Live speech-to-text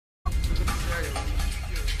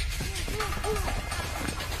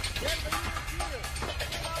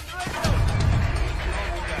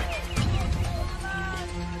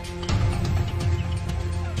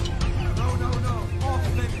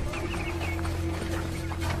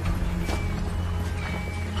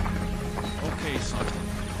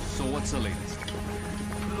What's the latest?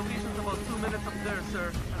 The location's about 2 minutes up there,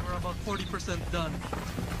 sir, and we're about 40% done.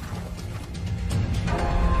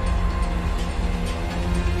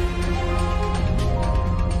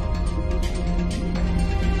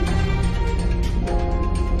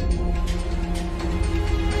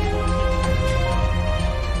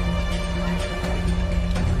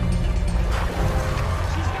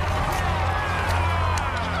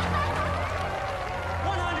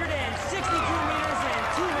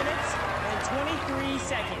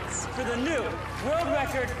 For the new world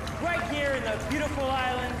record right here in the beautiful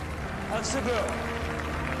island of Cebu.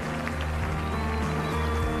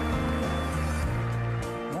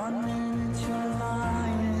 One minute you're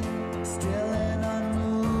lying, still and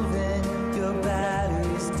unmoving, your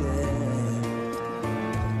battery's dead.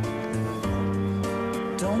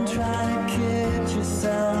 Don't try to kid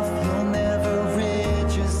yourself, you'll never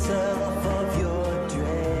rid yourself of your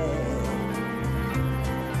dread.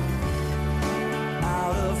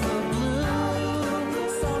 Out of the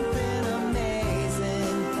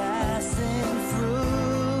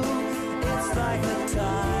like the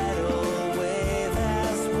tidal wave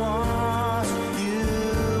has washed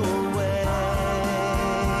you away.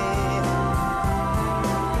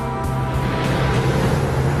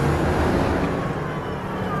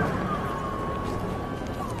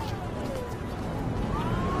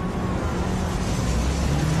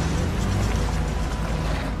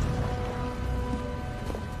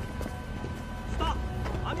 Stop!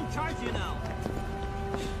 I'm in charge here now.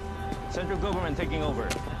 Central government taking over.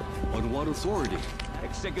 On what authority?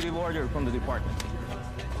 Executive order from the department.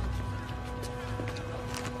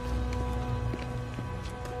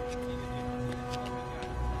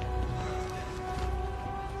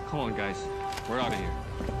 Come on, guys. We're out of here.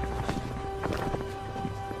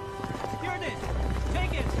 Secure this!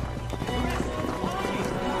 Take it!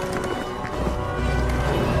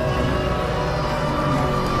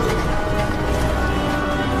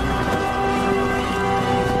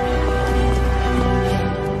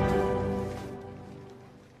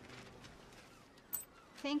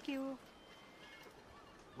 Thank you.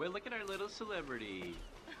 Well, look at our little celebrity.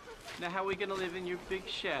 Now, how are we gonna live in your big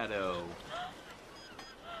shadow?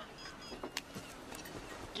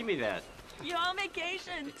 Give me that. You're on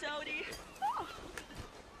vacation, Toadie.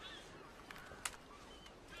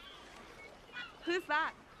 Who's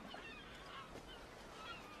that?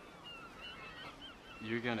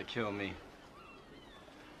 You're gonna kill me.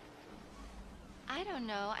 I don't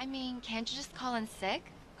know. I mean, can't you just call in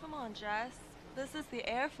sick? Come on, Jess. This is the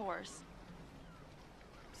Air Force.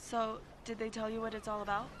 So, did they tell you what it's all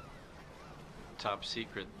about? Top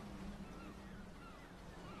secret.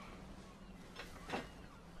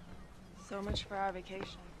 So much for our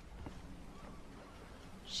vacation.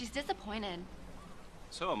 She's disappointed.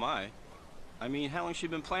 So am I. I mean, how long has she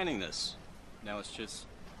been planning this? Now it's just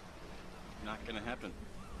not gonna happen.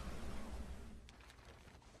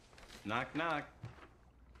 Knock, knock.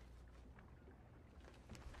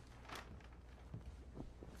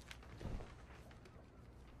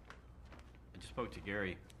 I just spoke to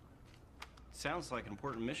Gary. Sounds like an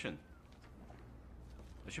important mission.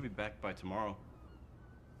 I should be back by tomorrow.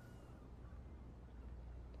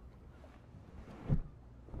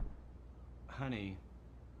 Honey,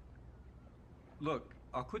 look,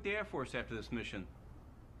 I'll quit the Air Force after this mission.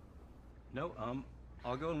 No,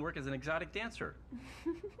 I'll go and work as an exotic dancer.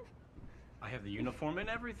 I have the uniform and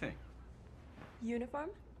everything.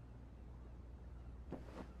 Uniform?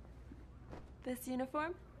 This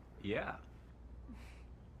uniform? Yeah.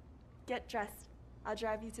 Get dressed. I'll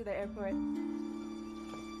drive you to the airport.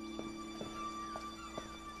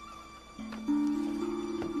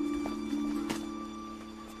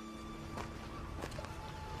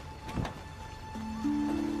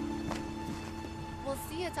 We'll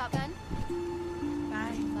see you, Top Gun.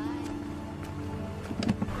 Bye. Bye.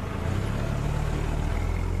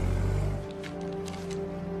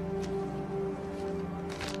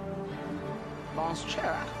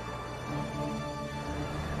 Bonjour.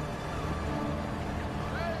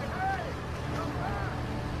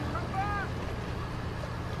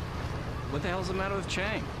 What the hell's the matter with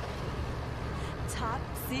Chang? Top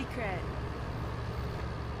secret.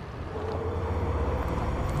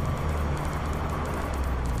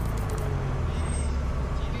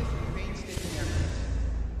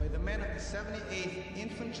 By the men of the 78th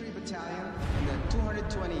Infantry Battalion and the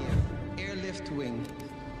 220th Airlift Wing,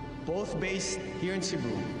 both based here in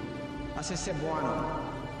Cebu. As a Cebuano,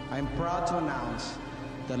 I am proud to announce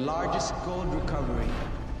the largest gold recovery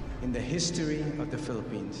in the history of the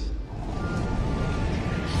Philippines.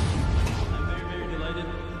 I'm very, very delighted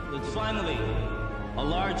that finally a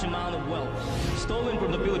large amount of wealth stolen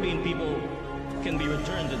from the Philippine people can be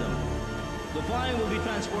returned to them. The fine will be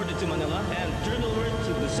transported to Manila and turned over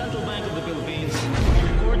to the Central Bank of the Philippines to be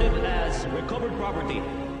recorded as recovered property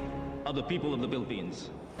of the people of the Philippines.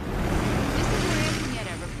 This is Maria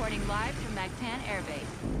Pineda reporting live from Mactan Air Base,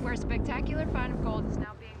 where a spectacular find of gold is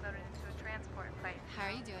now being loaded into a transport plane. How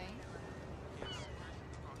are you doing?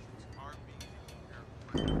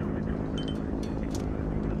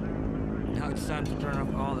 Now it's time to turn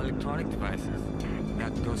off all electronic devices.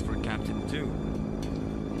 That goes for Captain 2.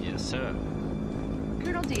 Yes, sir.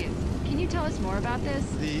 Colonel Diaz, can you tell us more about this?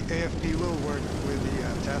 The AFP will work with the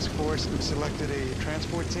task force. We've selected a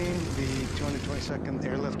transport team, the 222nd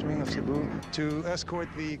Airlift Wing of Cebu, to escort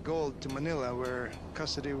the gold to Manila, where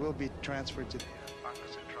custody will be transferred to the Bangko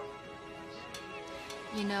Central.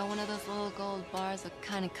 You know, one of those little gold bars will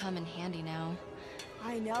kind of come in handy now.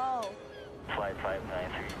 I know. Flight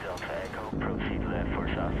 593 Delta Echo, proceed left for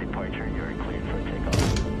south departure. You're cleared for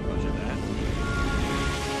takeoff. Roger that.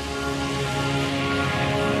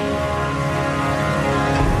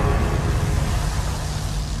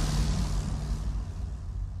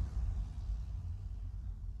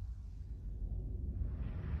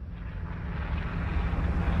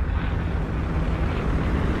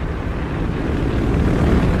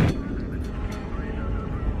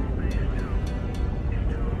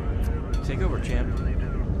 Take over, champ.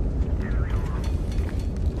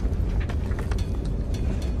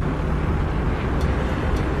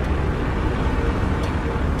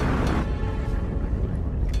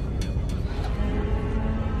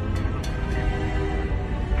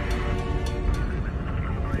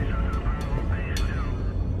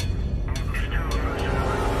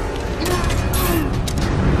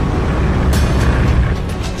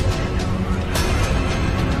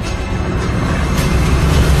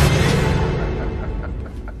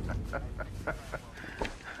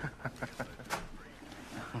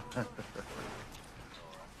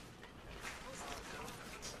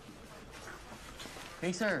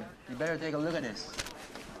 Hey, sir, you better take a look at this.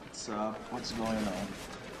 What's up? What's going on?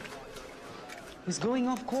 He's going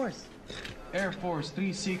off course. Air Force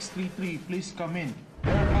 3633, please come in.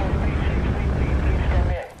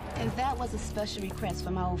 And that was a special request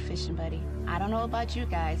from my old fishing buddy. I don't know about you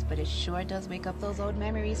guys, but it sure does wake up those old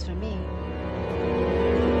memories for me.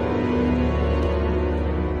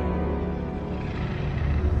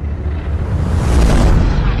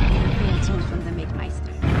 Real tune from the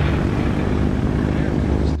McMeister. Air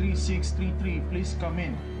Force 3633, please come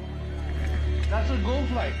in. That's a gold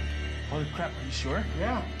flight. Holy crap, are you sure?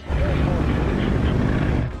 Yeah.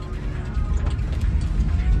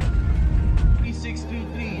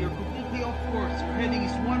 3633, you're completely off course. Your heading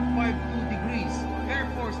is 152 degrees. Air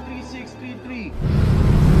Force 3633.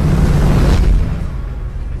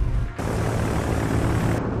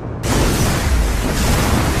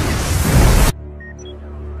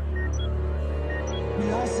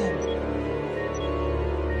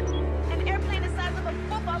 An airplane the size of a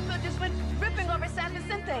football field just went ripping over San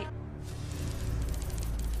Vicente.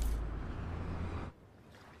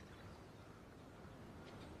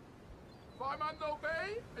 Fireman no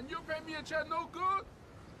pay, and you pay me a check no good?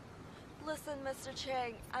 Listen, Mr.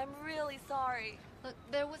 Chang, I'm really sorry. Look,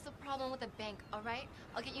 there was a problem with the bank, all right?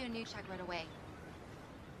 I'll get you a new check right away.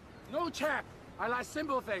 No check. I like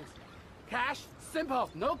simple things. Cash, simple.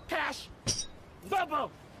 No cash,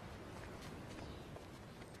 double.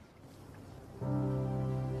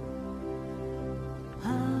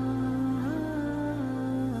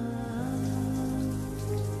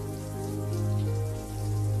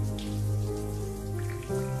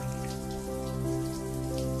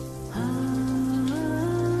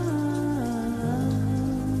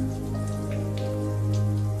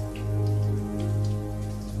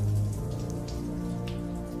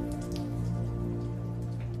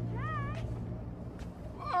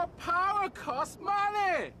 Power costs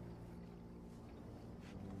money.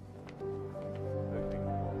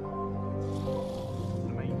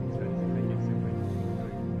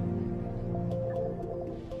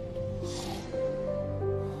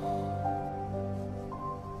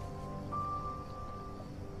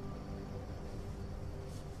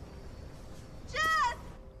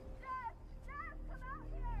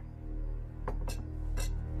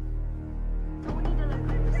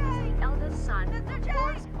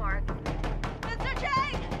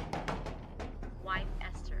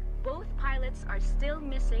 Are still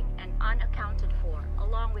missing and unaccounted for,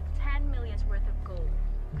 along with 10 million's worth of gold.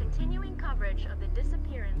 Continuing coverage of the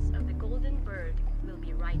disappearance of the Golden Bird will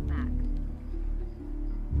be right back.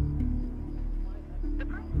 The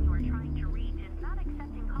person you are trying to reach is not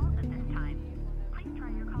accepting calls at this time. Please try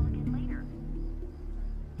your call again later.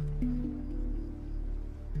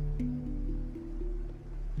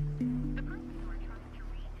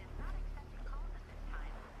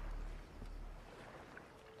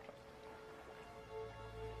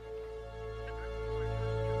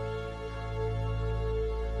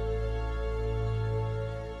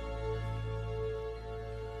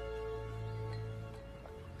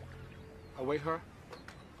 wake her?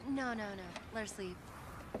 No. Let her sleep.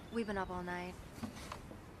 We've been up all night.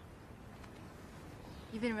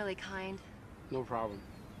 You've been really kind. No problem.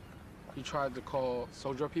 You tried to call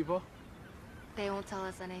soldier people? They won't tell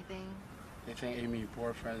us anything. They think Amy's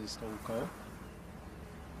boyfriend stole gold?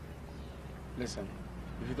 Listen,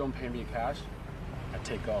 if you don't pay me cash, I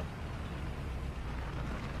take off.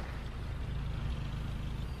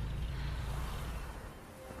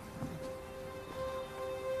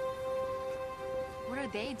 What are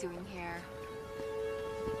they doing here?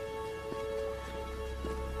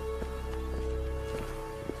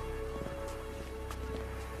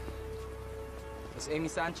 It's Amy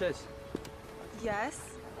Sanchez. Yes?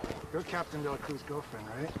 You're Captain De La Cruz's girlfriend,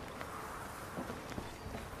 right?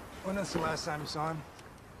 When was the last time you saw him?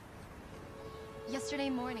 Yesterday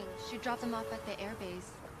morning, she dropped him off at the airbase.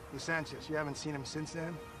 Miss Sanchez, you haven't seen him since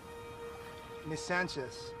then? Miss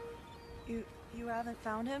Sanchez. You haven't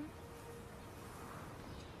found him?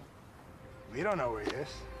 We don't know where he is.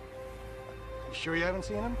 You sure you haven't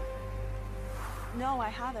seen him? No, I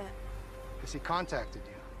haven't. Has he contacted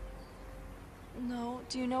you? No.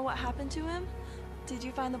 Do you know what happened to him? Did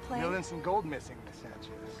you find the plane? Millions in gold missing, Miss Sanchez.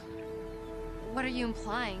 What are you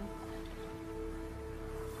implying?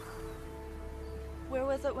 Where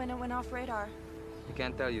was it when it went off radar? We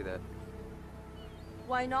can't tell you that.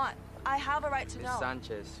 Why not? I have a right to Miss know.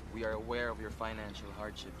 Sanchez, we are aware of your financial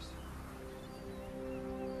hardships.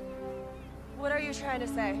 What are you trying to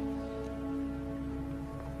say?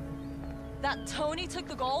 That Tony took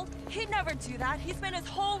the gold? He'd never do that. He spent his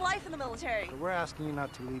whole life in the military. But we're asking you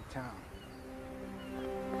not to leave town.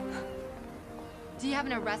 Do you have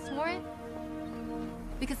an arrest warrant?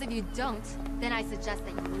 Because if you don't, then I suggest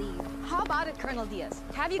that you leave. How about it, Colonel Diaz?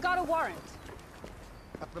 Have you got a warrant?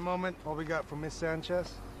 At the moment, all we got from Miss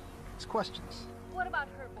Sanchez is questions. What about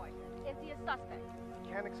her boyfriend? Is he a suspect?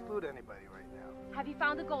 Can't exclude anybody right now. Have you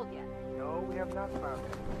found the gold yet? No, we have not found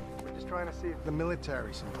him. We're just trying to see if the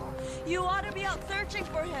military's involved. You ought to be out searching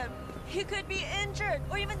for him. He could be injured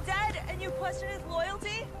or even dead, and you question his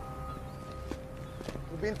loyalty?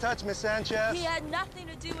 We'll be in touch, Miss Sanchez. He had nothing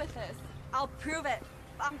to do with this. I'll prove it.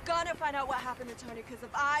 I'm gonna find out what happened to Tony, because if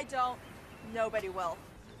I don't, nobody will.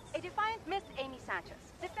 A defiant Miss Amy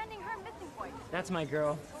Sanchez, defending her missing boy. That's my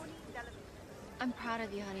girl. I'm proud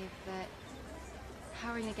of you, honey, but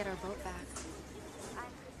how are we gonna get our boat back?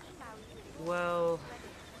 Well,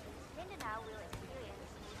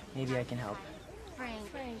 maybe I can help.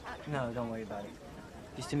 Frank. No, don't worry about it.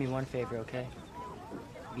 Just do me one favor, okay?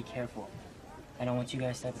 Be careful. I don't want you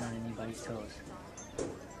guys stepping on anybody's toes.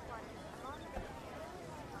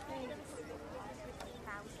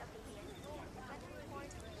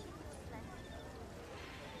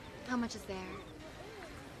 How much is there?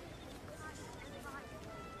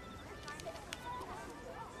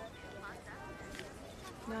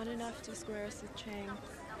 Not enough to square us with Chang.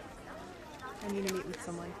 I need to meet with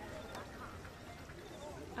someone.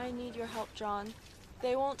 I need your help, John.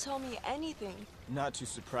 They won't tell me anything. Not too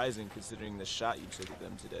surprising considering the shot you took at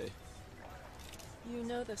them today. You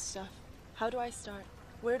know this stuff. How do I start?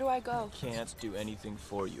 Where do I go? Can't do anything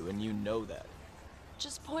for you, and you know that.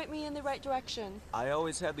 Just point me in the right direction. I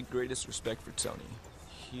always had the greatest respect for Tony.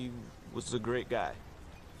 He was a great guy.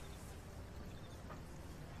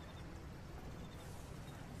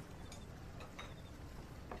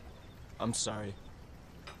 I'm sorry.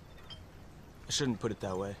 I shouldn't put it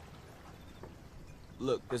that way.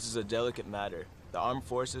 Look, this is a delicate matter. The Armed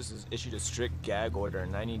Forces has issued a strict gag order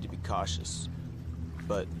and I need to be cautious.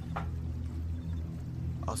 But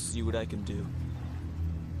I'll see what I can do.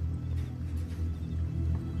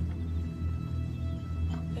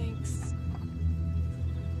 Thanks.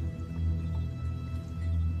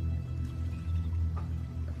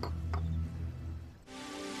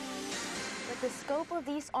 But the scope of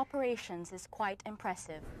these operations is quite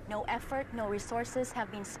impressive. No effort, no resources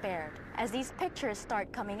have been spared. As these pictures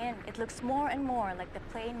start coming in, it looks more and more like the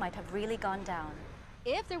plane might have really gone down.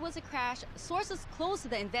 If there was a crash, sources close to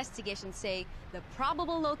the investigation say the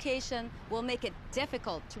probable location will make it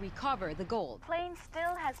difficult to recover the gold. Plane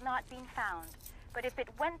still has not been found, but if it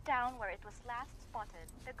went down where it was last spotted,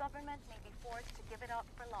 the government may be forced to give it up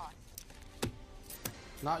for lost.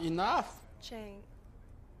 Not enough. Chang,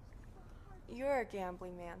 you're a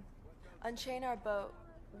gambling man. Unchain our boat.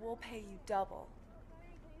 We'll pay you double.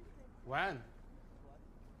 When?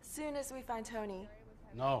 Soon as we find Tony.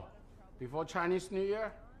 No. Before Chinese New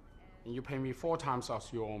Year, and you pay me 4 times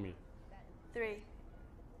as you owe me. 3.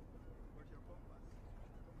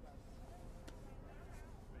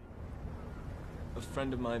 A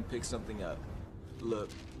friend of mine picked something up.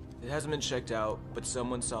 Look, it hasn't been checked out, but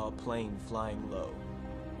someone saw a plane flying low.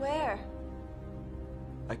 Where?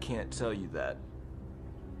 I can't tell you that.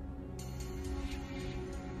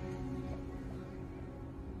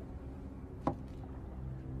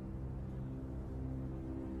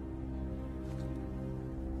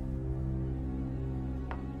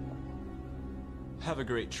 Have a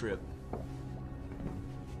great trip.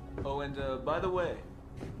 Oh, and by the way,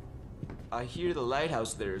 I hear the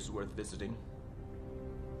lighthouse there is worth visiting.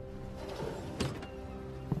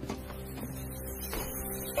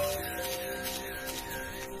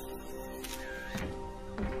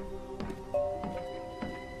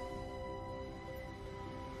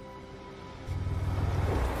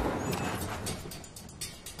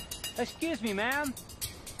 Excuse me, ma'am.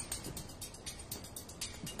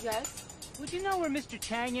 Yes? Would you know where Mr.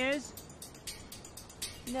 Chang is?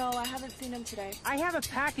 No, I haven't seen him today. I have a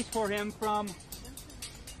package for him from...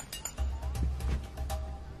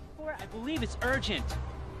 I believe it's urgent.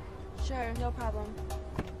 Sure, no problem.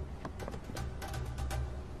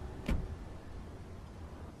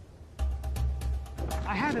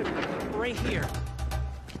 I have it right here.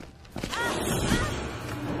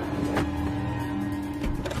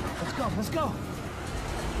 Let's go, let's go.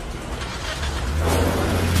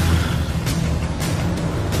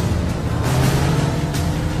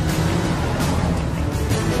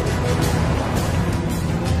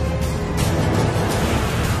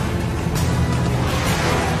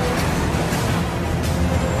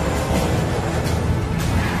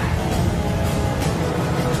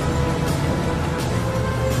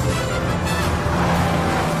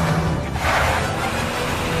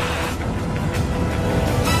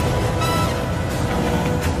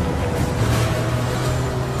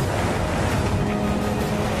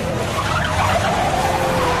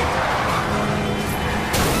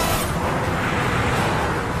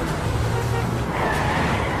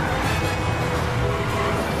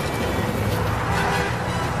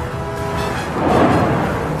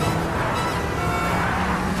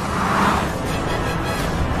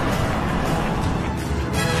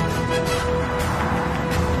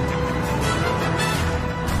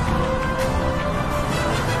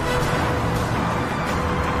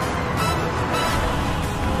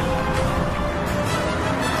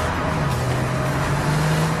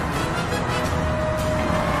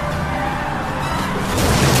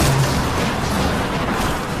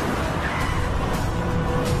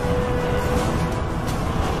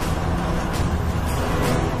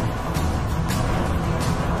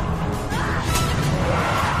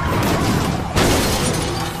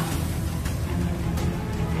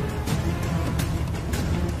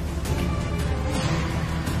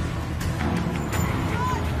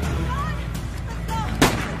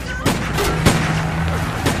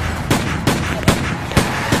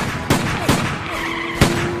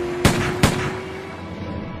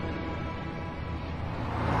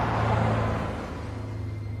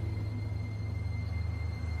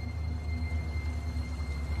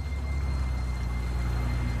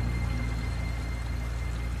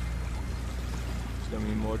 Gonna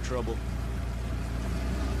be more trouble.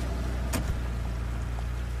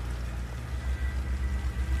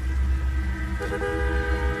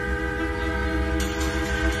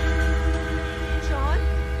 John?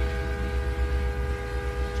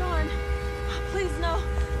 John, please no,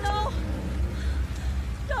 no,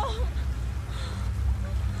 no.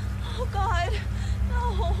 Oh God,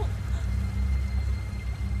 no.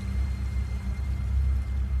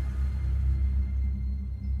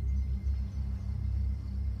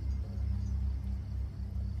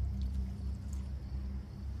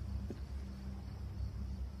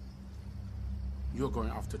 You're going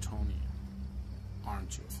after Tony,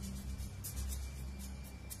 aren't you?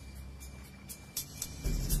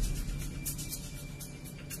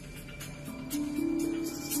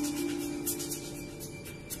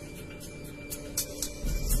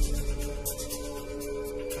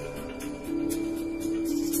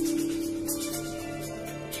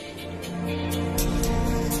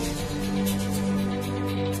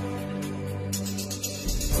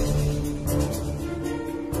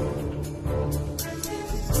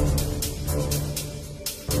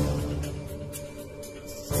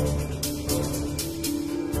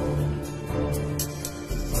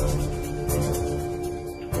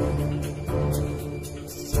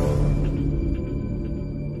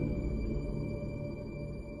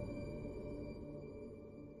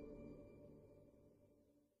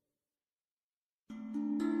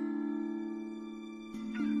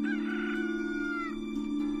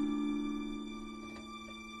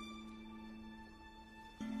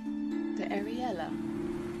 The Ariella.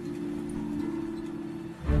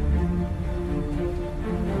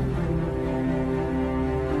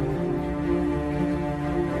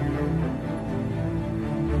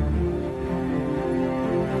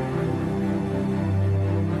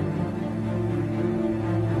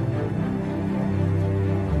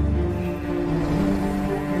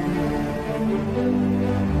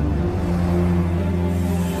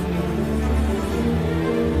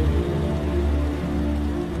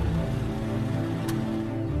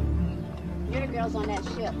 You're the girls on that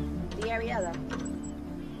ship, the Ariella.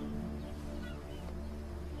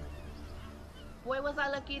 Boy, was I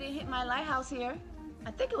lucky to hit my lighthouse here.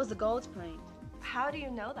 I think it was the Gold's plane. How do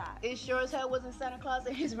you know that? It sure as hell wasn't Santa Claus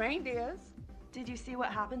and his reindeers. Did you see what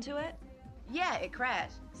happened to it? Yeah, it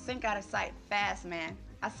crashed. Sink out of sight fast, man.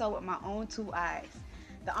 I saw it with my own 2 eyes.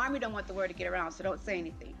 The Army don't want the word to get around, so don't say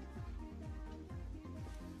anything.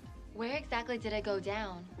 Where exactly did it go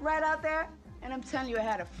down? Right out there, and I'm telling you, I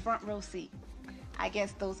had a front row seat. I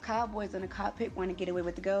guess those cowboys in the cockpit want to get away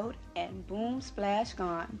with the gold, and boom, splash,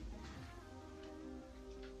 gone.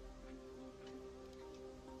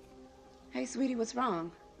 Hey, sweetie, what's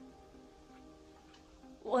wrong?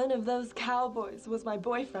 One of those cowboys was my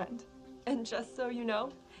boyfriend. And just so you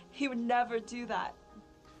know, he would never do that.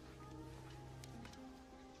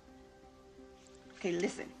 Okay,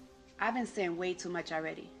 listen. I've been saying way too much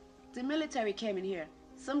already. The military came in here.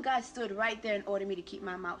 Some guy stood right there and ordered me to keep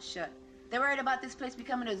my mouth shut. They're worried about this place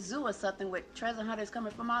becoming a zoo or something with treasure hunters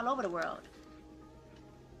coming from all over the world.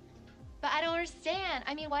 But I don't understand.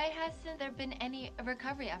 I mean, why hasn't there been any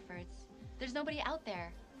recovery efforts? There's nobody out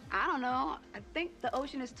there. I don't know. I think the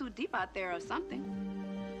ocean is too deep out there or something.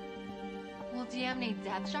 Well, do you have any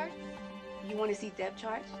depth charts? You want to see depth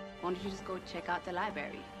charts? Why don't you just go check out the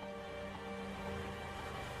library?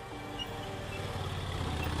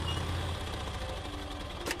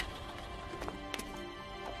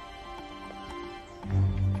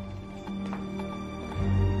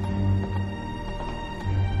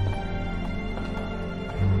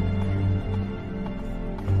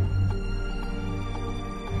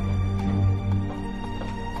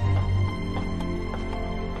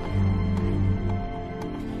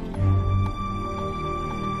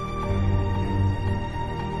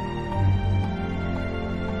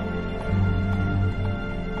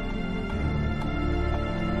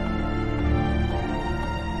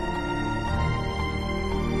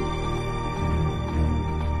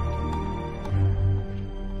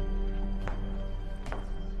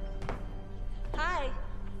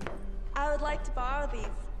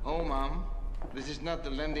 Oh, Mom. This is not the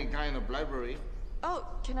lending kind of library. Oh,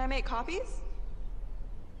 can I make copies?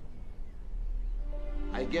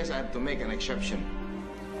 I guess I have to make an exception.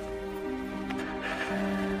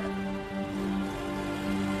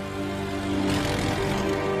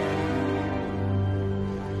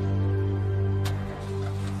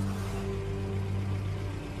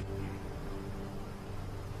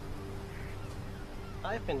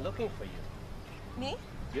 I've been looking for you. Me?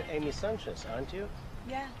 You're Amy Sanchez, aren't you?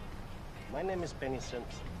 Yeah. My name is Benny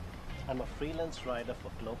Simpson. I'm a freelance writer for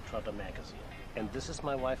Globetrotter magazine. And this is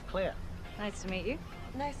my wife, Claire. Nice to meet you.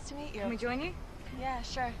 Nice to meet you. Can we join you? Yeah,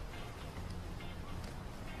 sure.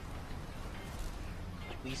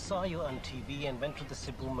 We saw you on TV and went to the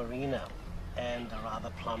Cebu Marina. And a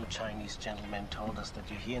rather plump Chinese gentleman told us that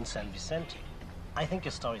you're here in San Vicente. I think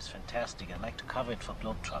your story is fantastic. I'd like to cover it for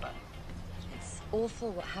Globetrotter. It's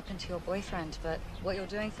awful what happened to your boyfriend, but what you're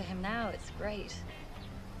doing for him now, it's great.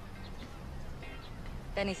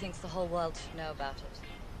 Benny thinks the whole world should know about it.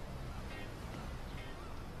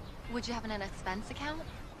 Would you have an expense account?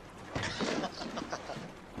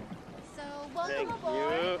 So, welcome Thank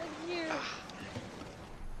aboard. you.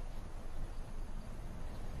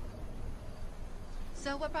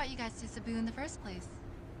 So, what brought you guys to Cebu in the first place?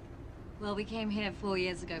 Well, we came here 4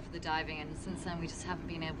 years ago for the diving, and since then we just haven't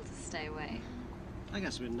been able to stay away. I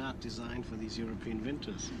guess we're not designed for these European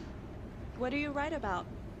winters. What do you write about?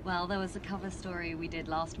 Well, there was a cover story we did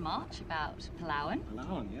last March about Palawan.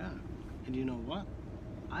 Palawan, yeah. And you know what?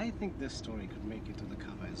 I think this story could make it to the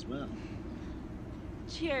cover as well.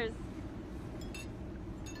 Cheers.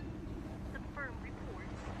 The firm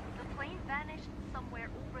reports the plane vanished somewhere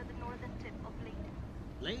over the northern tip of Leyte.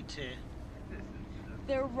 Leyte?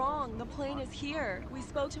 They're wrong. The plane is here. We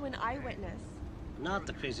spoke to an eyewitness. Not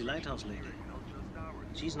the crazy lighthouse lady.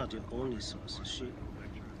 She's not your only source, is she?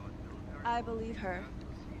 I believe her.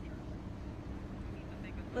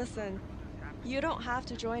 Listen, you don't have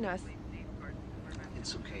to join us.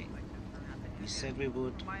 It's okay. We said we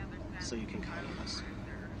would, so you can count on us.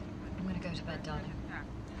 I'm gonna go to bed, darling.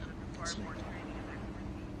 It's late.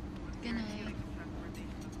 Good night.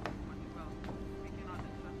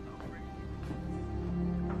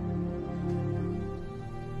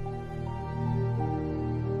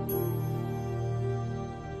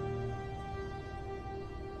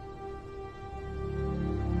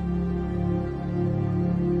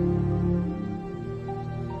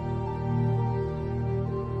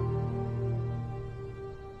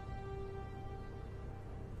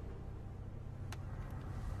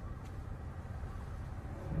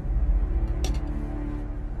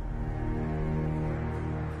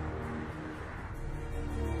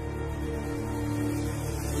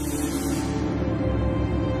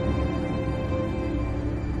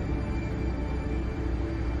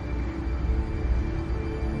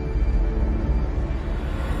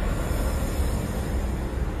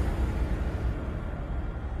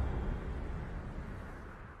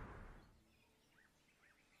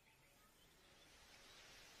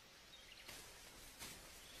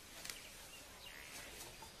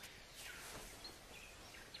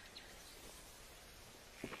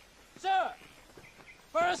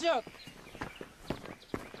 parachute!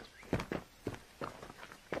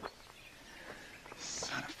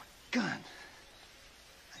 Son of a gun.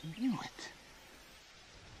 I knew it.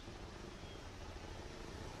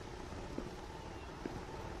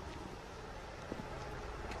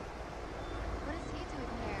 What is he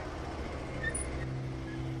doing here?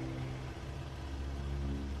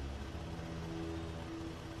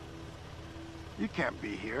 You can't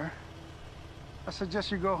be here. I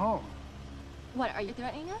suggest you go home. What, are you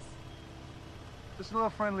threatening us? Just a little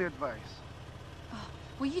friendly advice.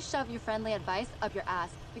 Will you shove your friendly advice up your ass?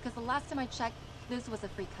 Because the last time I checked, this was a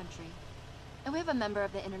free country. And we have a member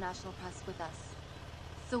of the international press with us.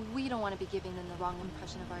 So we don't want to be giving them the wrong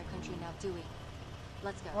impression of our country now, do we?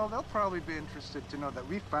 Let's go. Well, they'll probably be interested to know that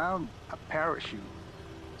we found a parachute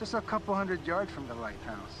just a couple 100 yards from the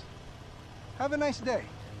lighthouse. Have a nice day.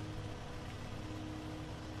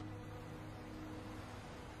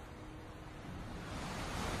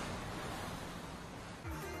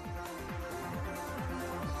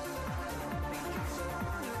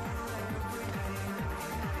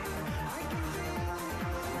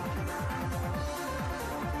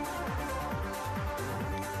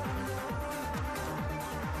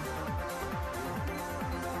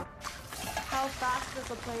 How fast does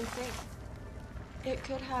the plane sink? It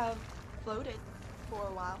could have floated for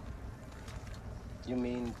a while. You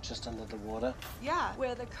mean just under the water? Yeah,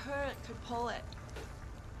 where the current could pull it.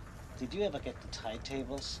 Did you ever get the tide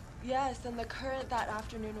tables? Yes, and the current that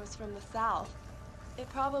afternoon was from the south. It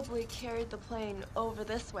probably carried the plane over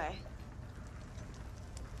this way.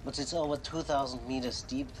 But it's over 2,000 meters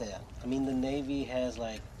deep there. I mean, the Navy has,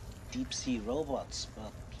 like, deep-sea robots,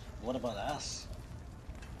 but what about us?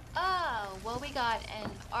 Oh, well, we got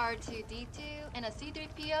an R2-D2 and a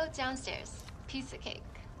C3PO downstairs. Piece of cake.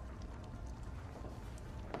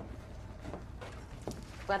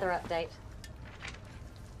 Weather update.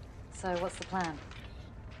 So, what's the plan?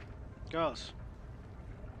 Girls.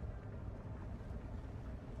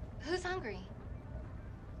 Who's hungry?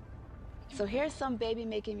 So here's some baby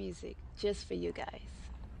making music just for you guys.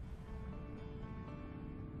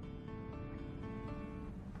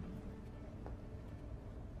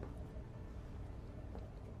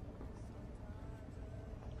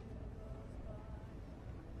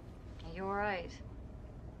 You all right?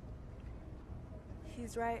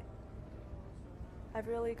 He's right. I've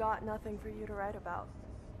really got nothing for you to write about.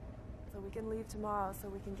 So we can leave tomorrow so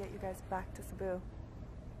we can get you guys back to Cebu.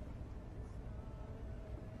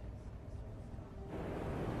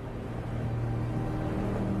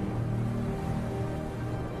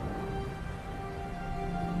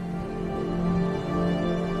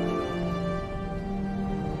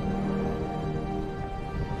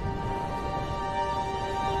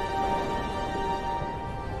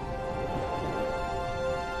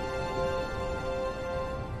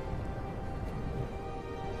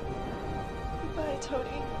 Bye,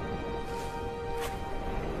 Tony.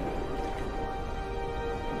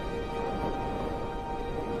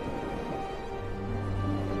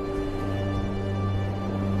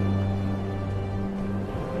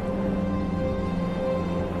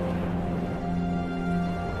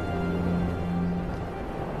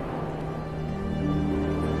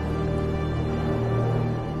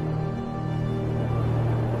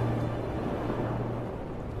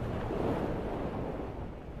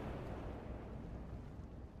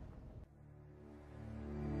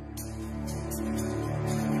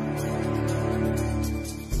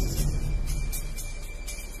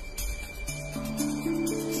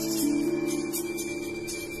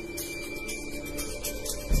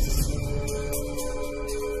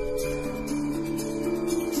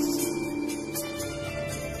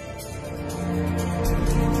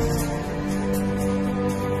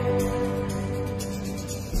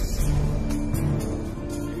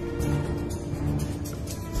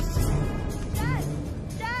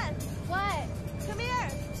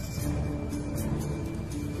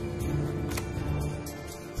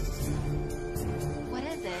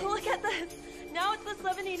 Now it's the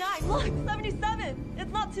 79. Look, 77.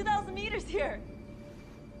 It's not 2,000 meters here.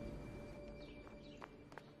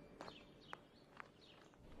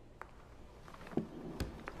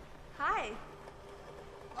 Hi.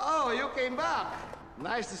 Oh, you came back.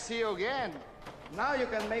 Nice to see you again. Now you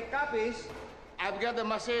can make copies. I've got the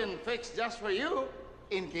machine fixed just for you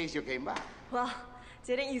in case you came back. Well,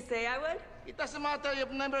 didn't you say I would? It doesn't matter,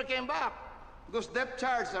 you've never came back because depth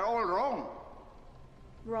charts are all wrong.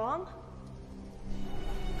 Wrong?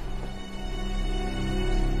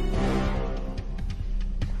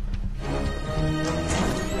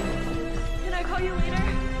 Can I call you later?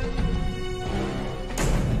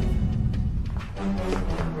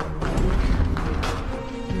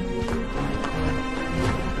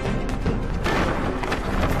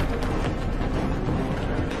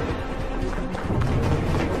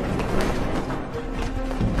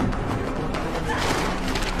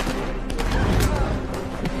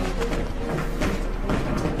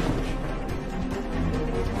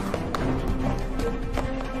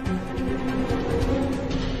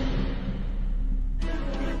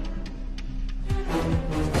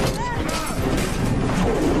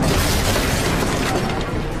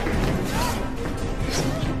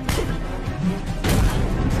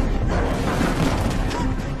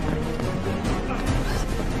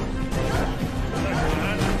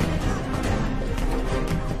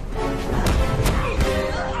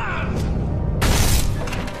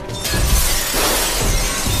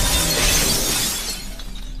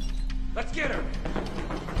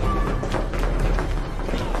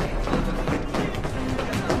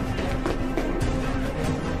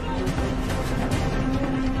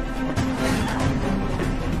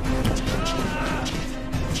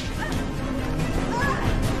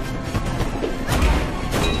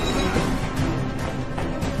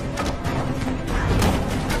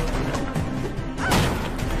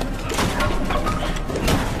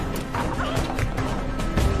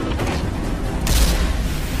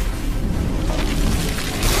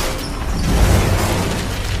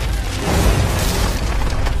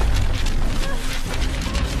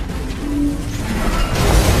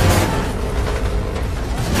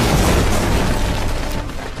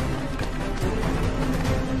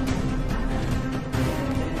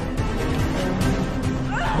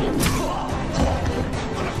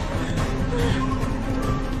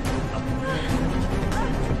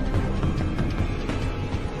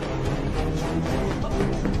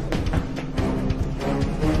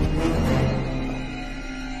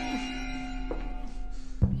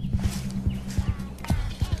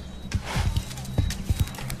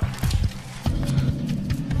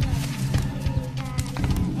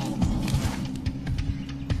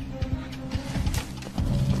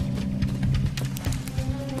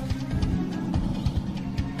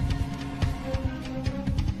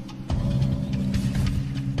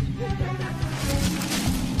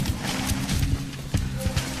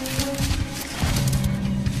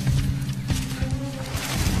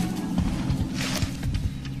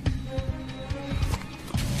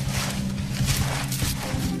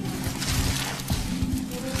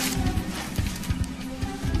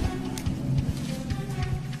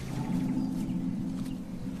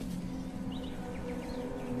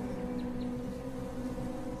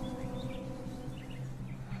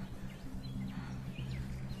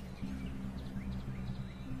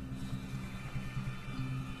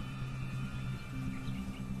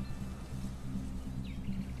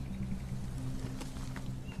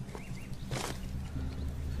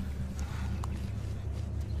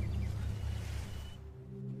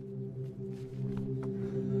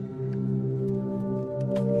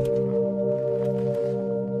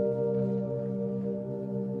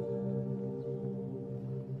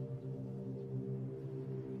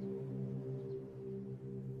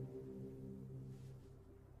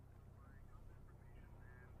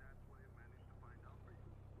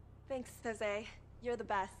 Thanks, Jose. You're the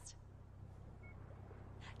best.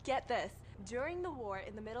 Get this. During the war,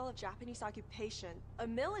 in the middle of Japanese occupation, a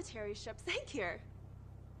military ship sank here.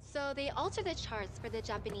 So they altered the charts for the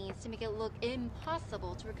Japanese to make it look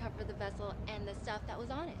impossible to recover the vessel and the stuff that was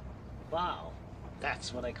on it. Wow,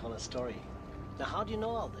 that's what I call a story. Now, how do you know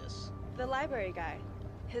all this? The library guy.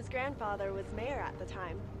 His grandfather was mayor at the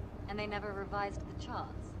time. And they never revised the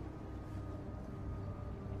charts.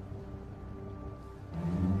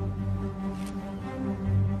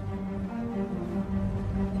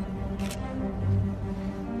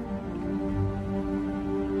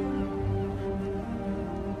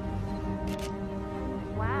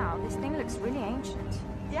 Wow, this thing looks really ancient.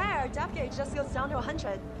 Yeah, our depth gauge just goes down to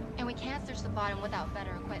 100. And we can't search the bottom without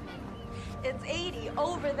better equipment. It's 80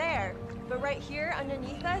 over there. But right here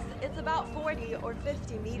underneath us, it's about 40 or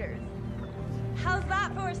 50 meters. How's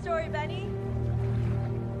that for a story, Benny?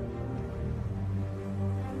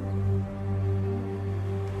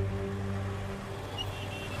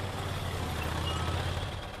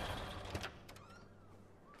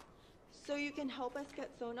 So you can help us get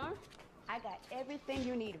sonar? I got everything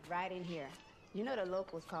you need right in here. You know the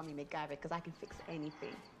locals call me MacGyver because I can fix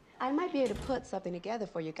anything. I might be able to put something together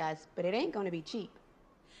for you guys, but it ain't gonna be cheap.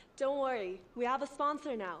 Don't worry, we have a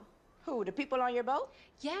sponsor now. Who, the people on your boat?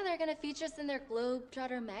 Yeah, they're gonna feature us in their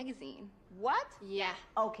Globetrotter magazine. What? Yeah.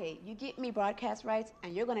 Okay, you get me broadcast rights,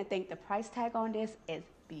 and you're gonna think the price tag on this is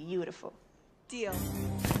beautiful. Deal.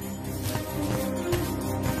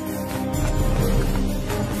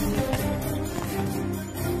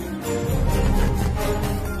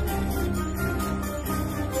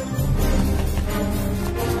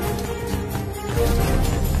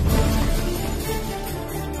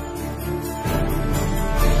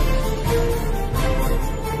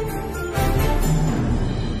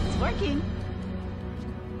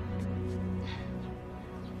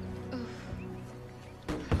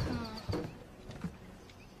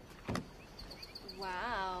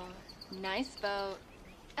 Wow, nice boat.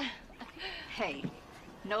 Hey,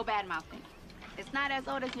 no bad mouthing. It's not as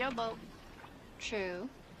old as your boat. True.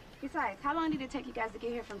 Besides, how long did it take you guys to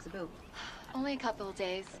get here from Cebu? Only a couple of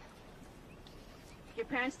days. Your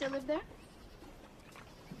parents still live there?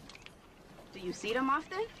 Do you see them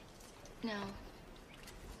often? No.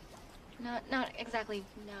 Not exactly,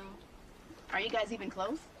 no. Are you guys even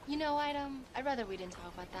close? You know, I'd rather we didn't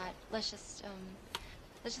talk about that. Let's just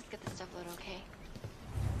get this stuff loaded, okay?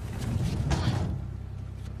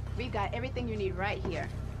 We've got everything you need right here.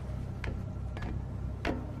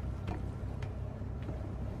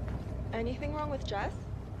 Anything wrong with Jess?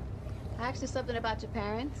 I asked her something about your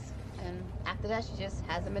parents, and after that, she just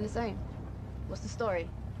hasn't been the same. What's the story?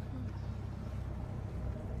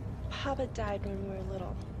 Papa died when we were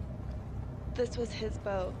little. This was his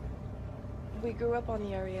boat. We grew up on the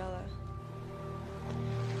Ariella.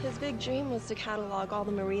 His big dream was to catalog all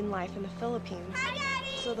the marine life in the Philippines,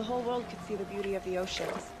 so the whole world could see the beauty of the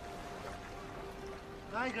oceans.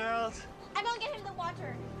 Hi, girls. I'm gonna get him the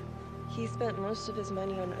water. He spent most of his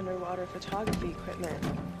money on underwater photography equipment,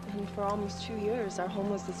 and for almost 2 years, our home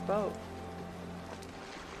was this boat.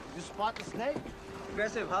 You spot the snake?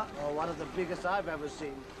 Aggressive, huh? Oh, one of the biggest I've ever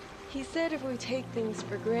seen. He said if we take things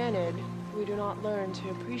for granted, we do not learn to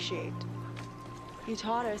appreciate. He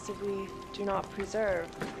taught us if we do not preserve,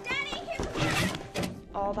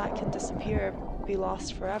 all that can disappear, be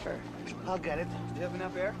lost forever. I'll get it. Do you have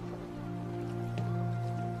enough air?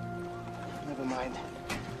 Never mind.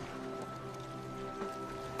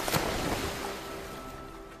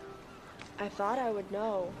 I thought I would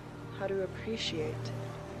know how to appreciate.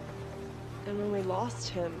 And when we lost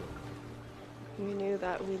him, we knew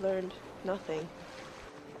that we learned nothing.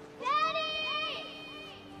 Daddy!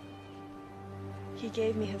 He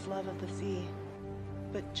gave me his love of the sea,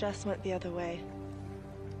 but Jess went the other way.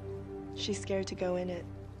 She's scared to go in it.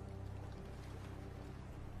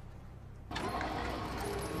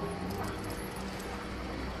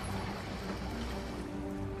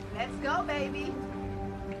 Let's go, baby.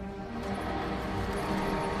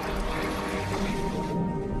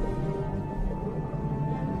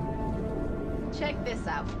 Check this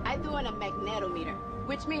out. I threw in a magnetometer,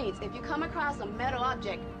 which means if you come across a metal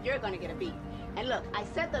object, you're gonna get a beep. And look, I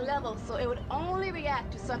set the level so it would only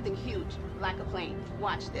react to something huge, like a plane.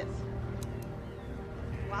 Watch this.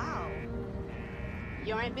 Wow.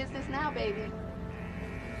 You're in business now, baby.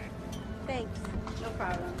 Thanks. No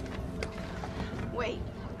problem. Wait,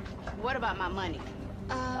 what about my money?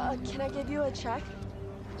 Can I give you a check?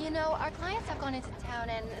 You know, our clients have gone into town,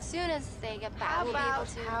 and as soon as they get back, we'll be able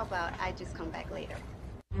to... How about I just come back later?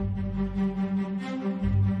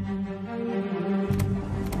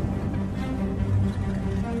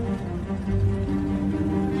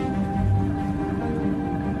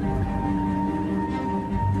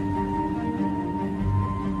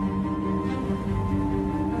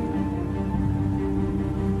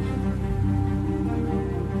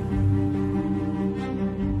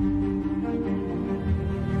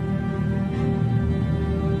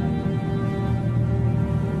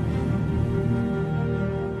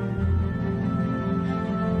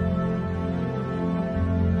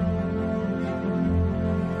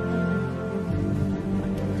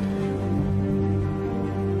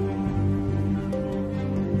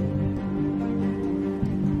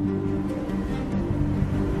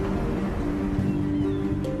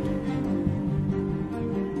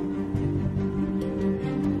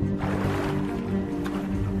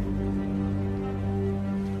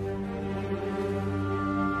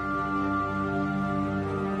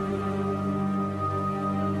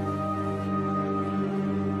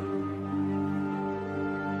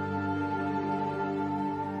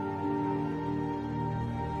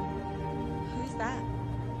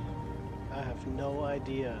 have no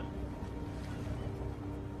idea.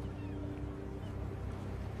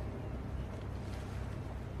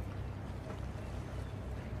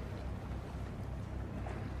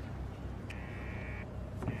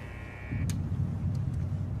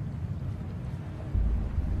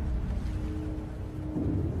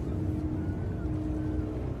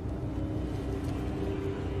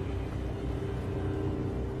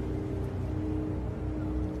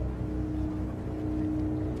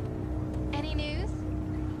 Any news?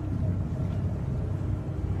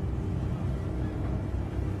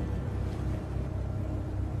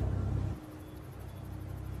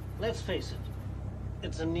 Let's face it,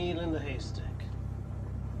 it's a needle in the haystack.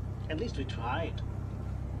 At least we tried.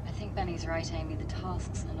 I think Benny's right, Amy. The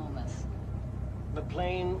task's enormous. The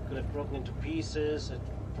plane could have broken into pieces. It'd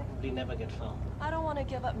probably never get found. I don't want to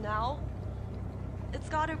give up now. It's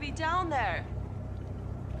gotta be down there.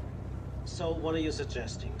 So what are you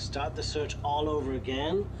suggesting? Start the search all over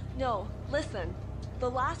again? No, listen. The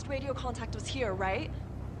last radio contact was here, right?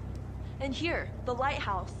 And here, the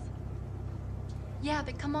lighthouse. Yeah,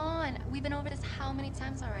 but come on. We've been over this how many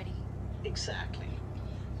times already? Exactly.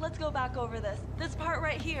 Let's go back over this. This part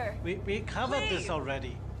right here. We covered Please. this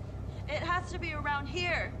already. It has to be around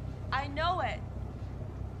here. I know it.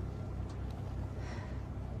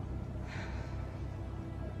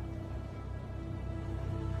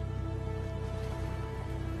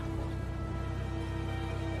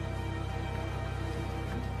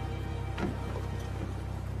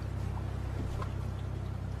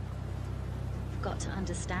 We've got to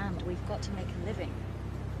understand. We've got to make a living.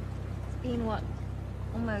 It's been, what,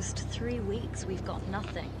 almost 3 weeks we've got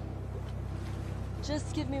nothing.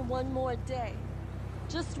 Just give me one more day.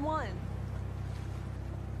 Just one.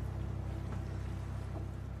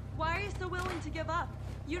 Why are you so willing to give up?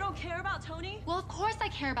 You don't care about Tony? Well, of course I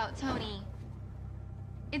care about Tony.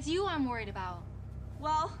 It's you I'm worried about.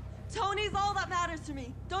 Well, Tony's all that matters to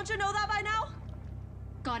me. Don't you know that by now?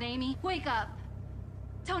 God, Amy, wake up.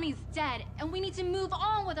 Tony's dead, and we need to move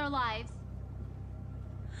on with our lives.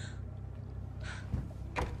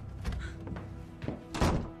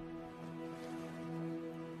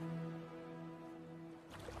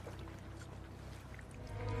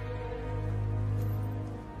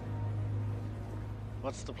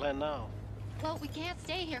 What's the plan now? Well, we can't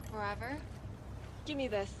stay here forever. Give me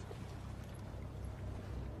this.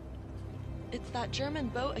 It's that German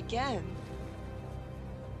boat again.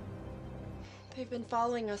 They've been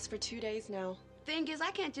following us for 2 days now. Thing is, I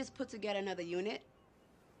can't just put together another unit.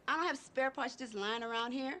 I don't have spare parts just lying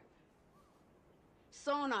around here.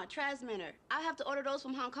 Sonar, transmitter. I have to order those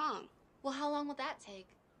from Hong Kong. Well, how long will that take?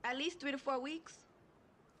 At least 3 to 4 weeks.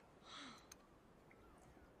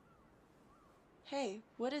 Hey,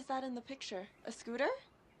 what is that in the picture? A scooter?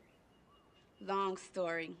 Long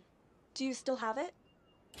story. Do you still have it?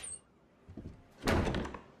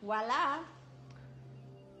 Voila.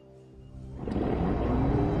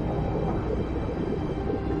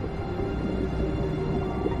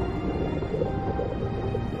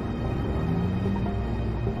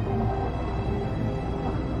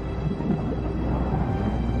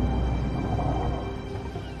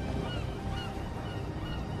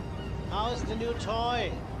 How's the new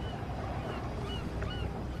toy?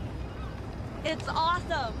 It's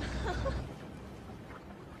awesome!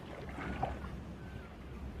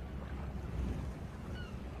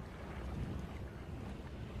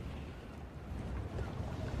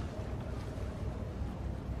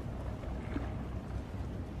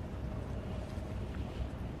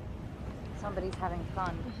 Somebody's having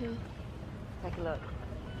fun. Take a look.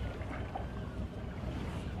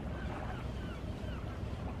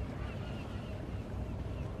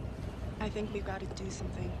 I think we've got to do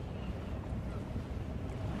something.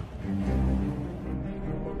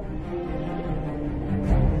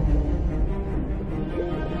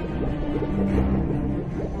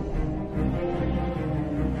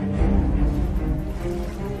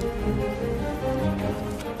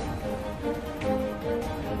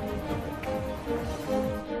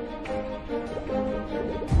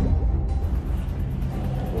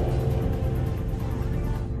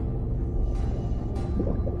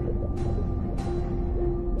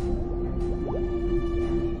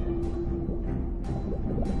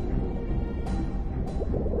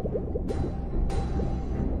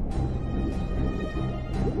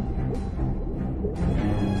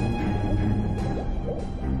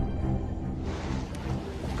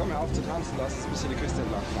 Komm, hör auf zu tanzen, lass uns ein bisschen die Küste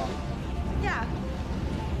entlang fahren. Ja.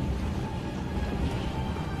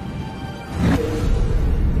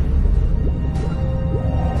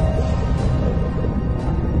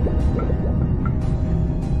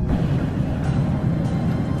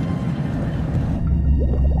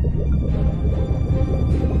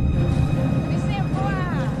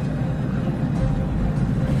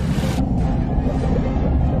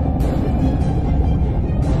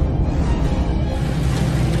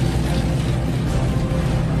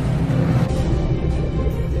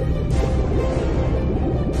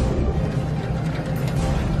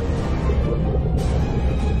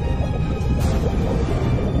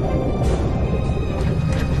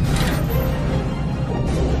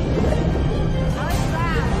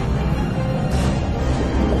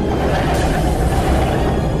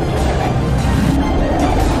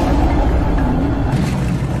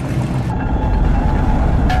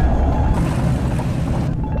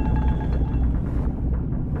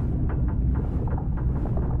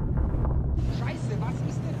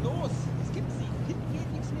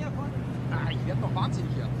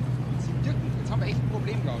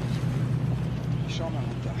 Shona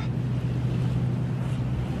Hutta.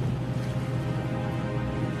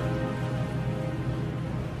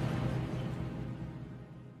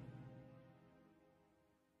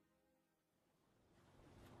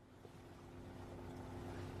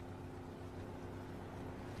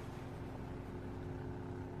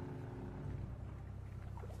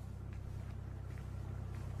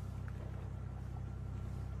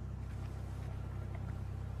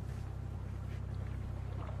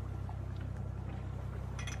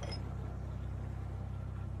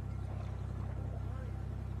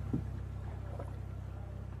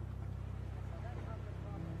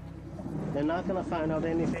 They're not gonna find out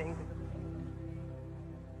anything.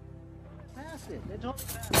 Pass it. They're totally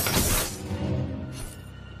pass it.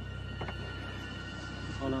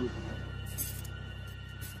 Hold on.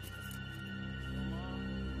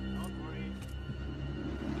 Don't worry.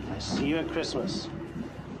 I see you at Christmas.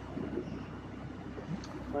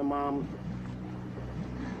 My mom,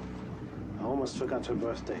 I almost forgot her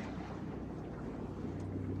birthday.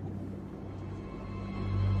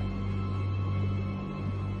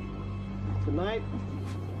 Good night.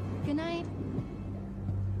 Good night.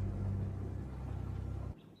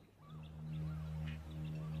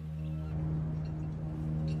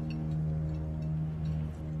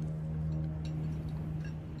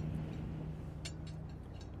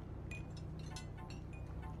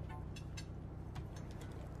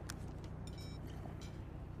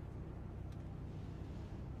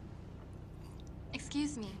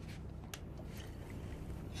 Excuse me.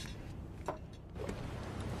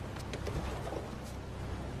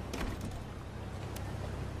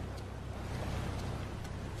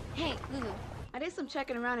 Hey, Lulu. I did some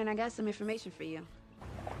checking around and I got some information for you.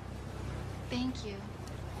 Thank you.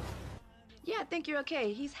 Yeah, I think you're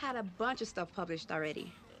okay. He's had a bunch of stuff published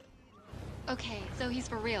already. Okay, so he's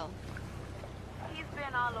for real. He's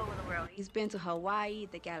been all over the world. He's been to Hawaii,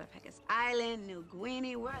 the Galapagos Island, New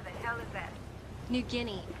Guinea. Where the hell is that? New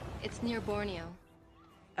Guinea. It's near Borneo.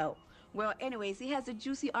 Oh, well, anyways, he has a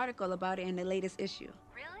juicy article about it in the latest issue.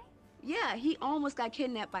 Really? Yeah, he almost got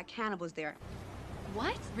kidnapped by cannibals there.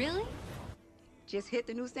 What? Really? Just hit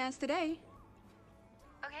the newsstands today.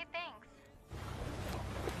 Okay, thanks.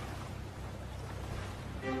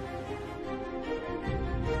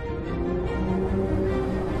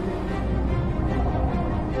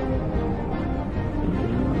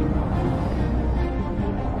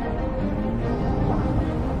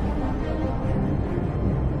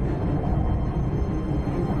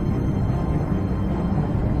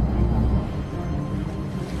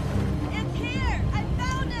 It's here! I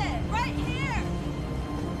found it! Right here!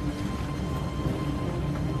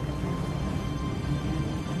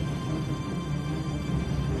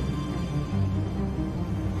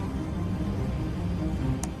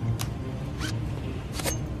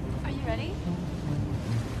 Are you ready?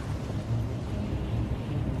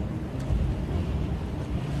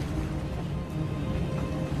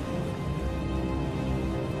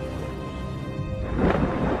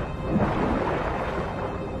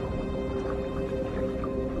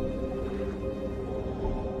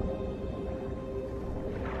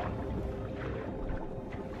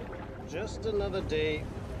 Just another day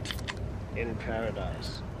in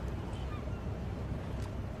paradise.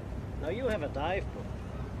 Now you have a dive book,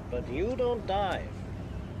 but you don't dive.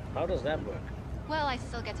 How does that work? Well, I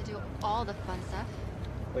still get to do all the fun stuff.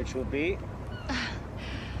 Which would be?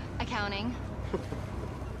 Accounting.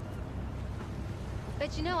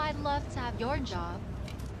 But you know, I'd love to have your job.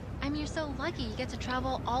 I mean, you're so lucky. You get to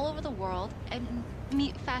travel all over the world and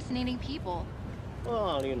meet fascinating people.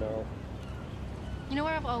 Well, you know. You know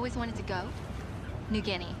where I've always wanted to go? New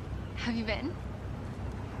Guinea. Have you been?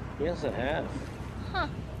 Yes, I have. Huh.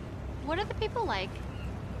 What are the people like?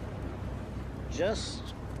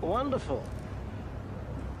 Just wonderful.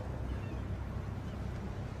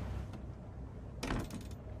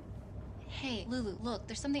 Hey, Lulu, look,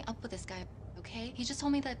 there's something up with this guy, okay? He just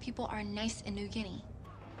told me that people are nice in New Guinea.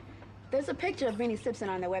 There's a picture of Vinnie Simpson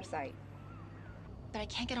on their website. But I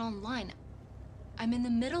can't get online. I'm in the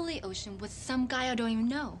middle of the ocean with some guy I don't even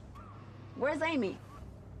know. Where's Amy?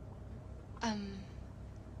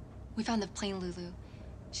 We found the plane, Lulu.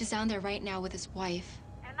 She's down there right now with his wife.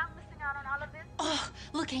 And I'm missing out on all of this? Oh,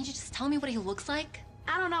 look, can't you just tell me what he looks like?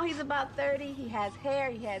 I don't know, he's about 30, he has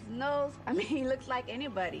hair, he has nose. I mean, he looks like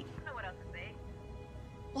anybody. I don't know what else to say.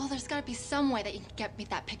 Well, there's gotta be some way that you can get me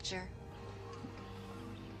that picture.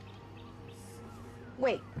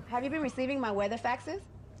 Wait, have you been receiving my weather faxes?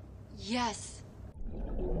 Yes.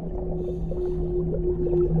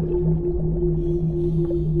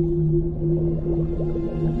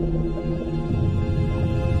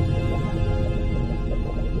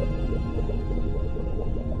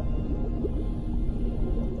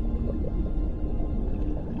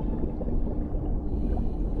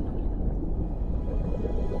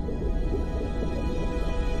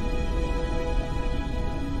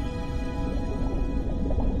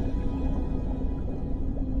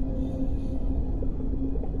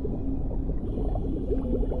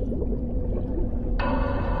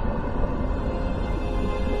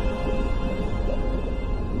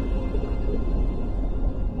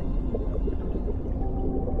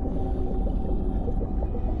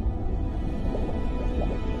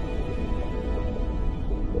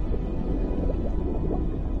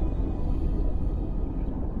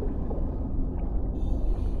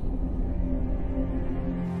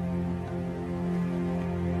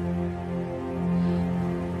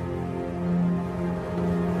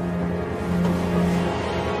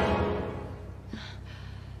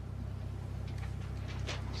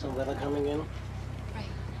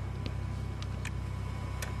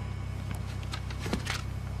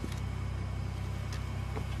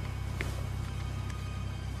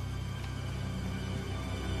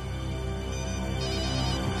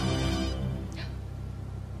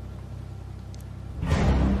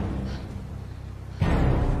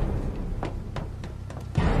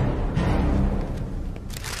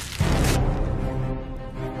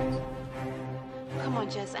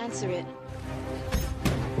 Just answer it.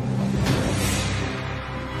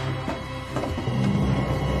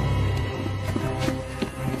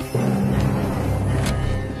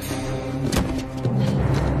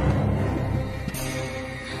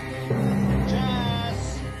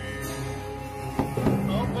 Jess!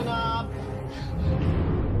 Open up!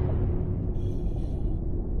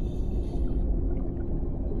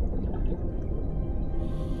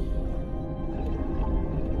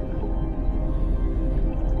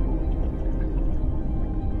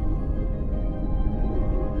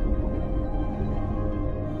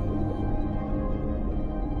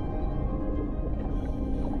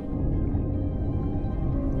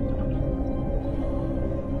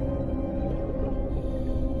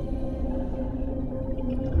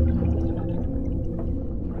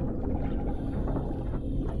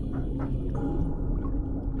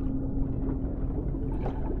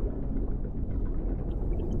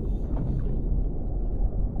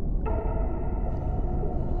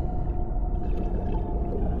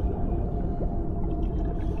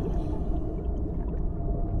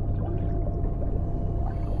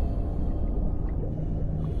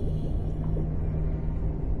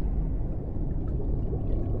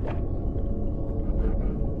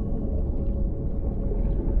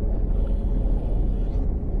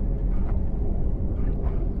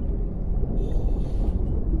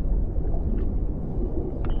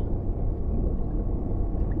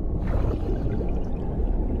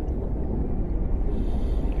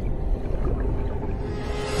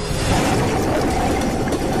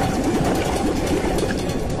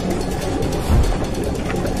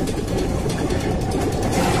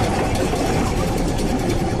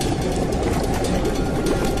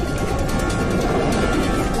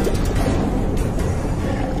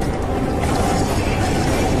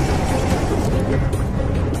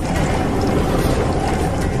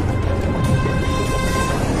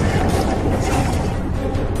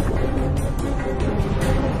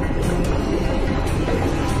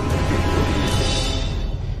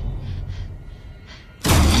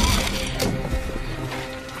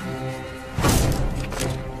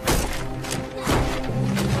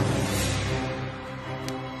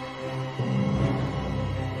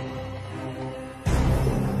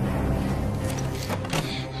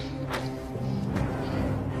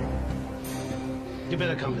 You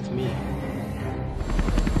better come with me.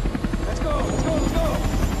 Let's go, let's go, let's go!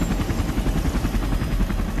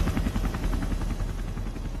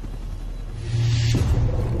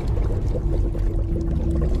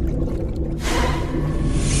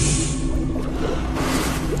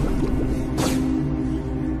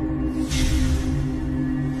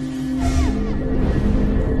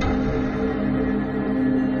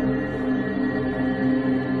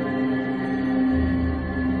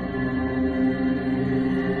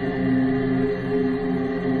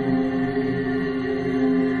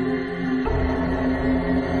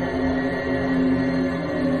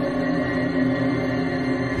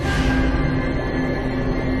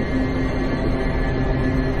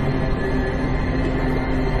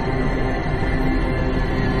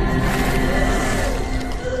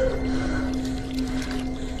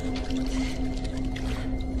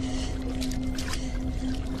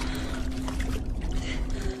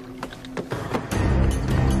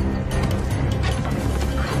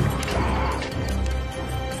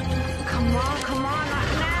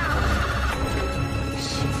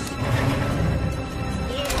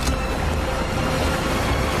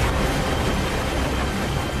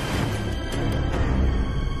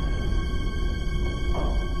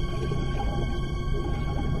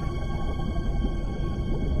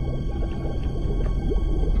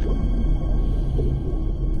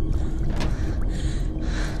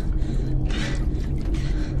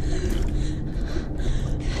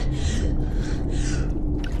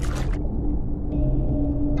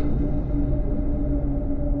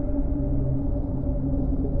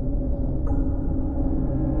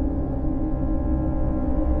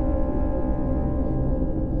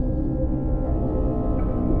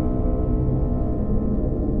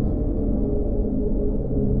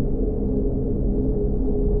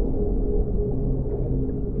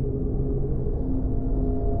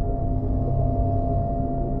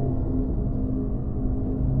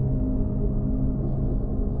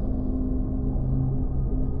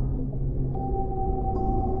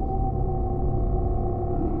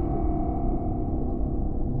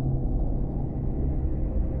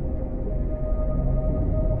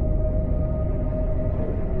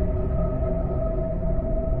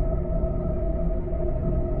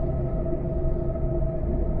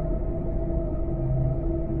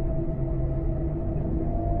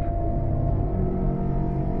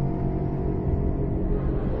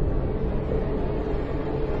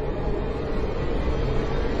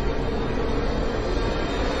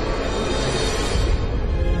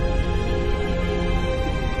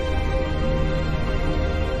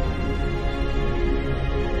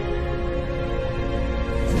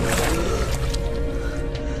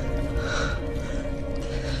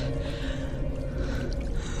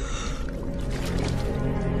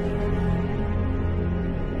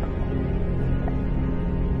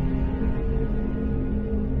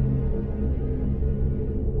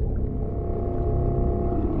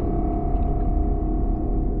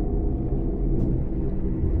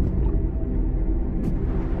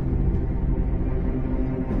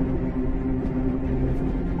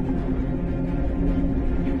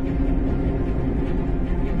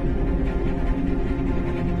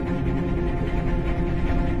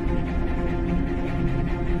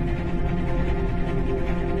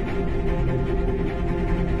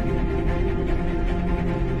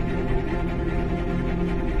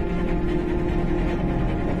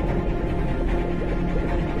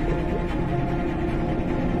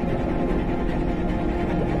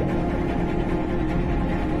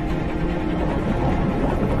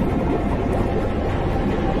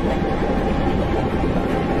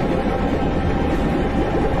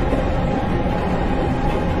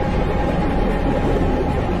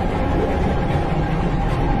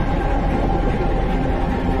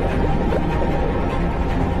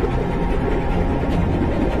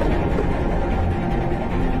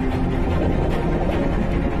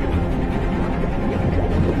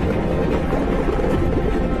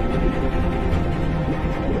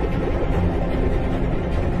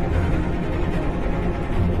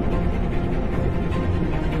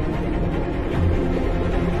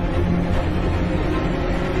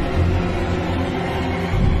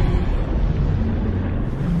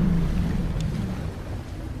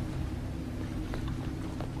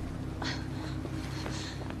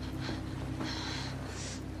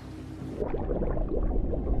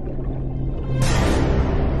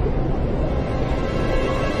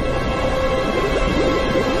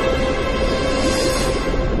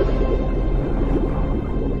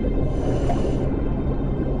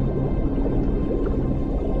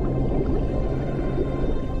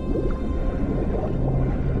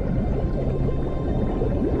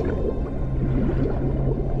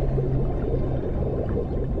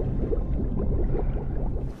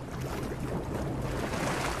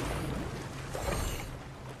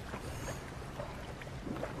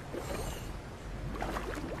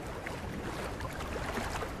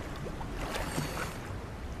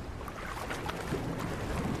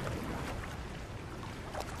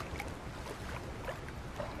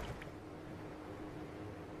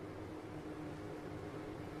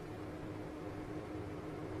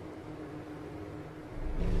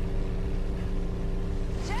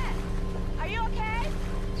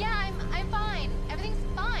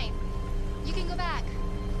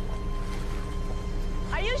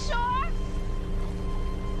 sure?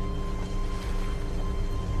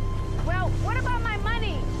 Well, what about my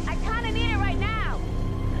money? I kind of need it right now.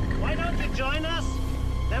 Why don't you join us?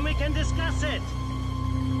 Then we can discuss it.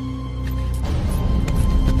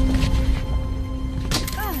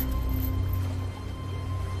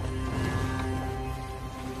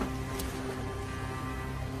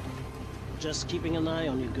 Just keeping an eye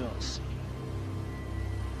on you girls.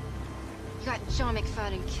 You got John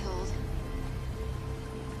McFadden killed.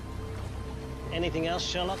 Anything else,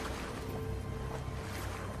 Sherlock?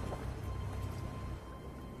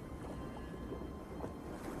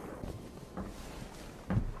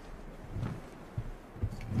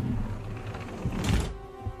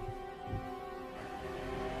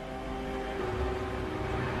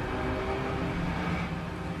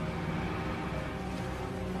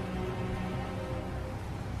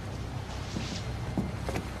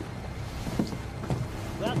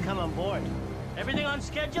 Welcome on board. Everything on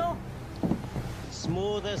schedule?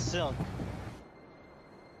 Smooth as silk.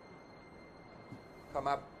 Come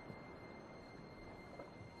up.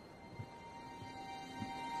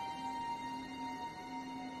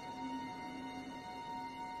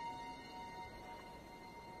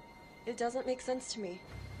 It doesn't make sense to me.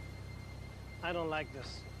 I don't like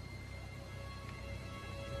this.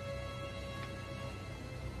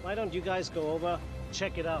 Why don't you guys go over,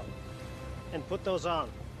 check it out, and put those on?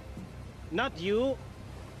 Not you.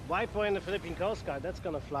 White boy in the Philippine Coast Guard, that's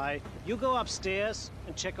gonna fly. You go upstairs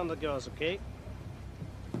and check on the girls, okay?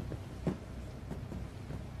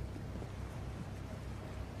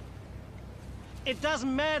 It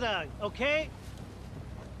doesn't matter, okay?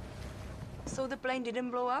 So the plane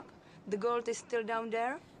didn't blow up? The gold is still down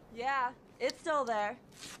there? Yeah, it's still there.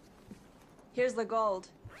 Here's the gold.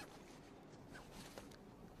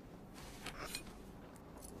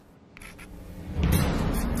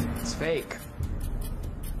 It's fake.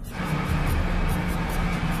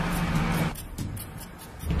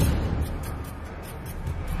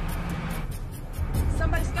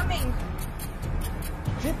 Somebody's coming!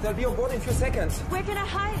 Shit, they'll be on board in a few seconds. Where can I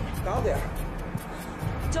hide? Down there.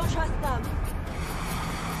 Don't trust them.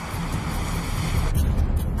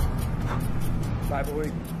 Bleib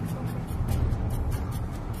ruhig.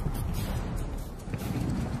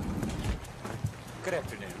 Good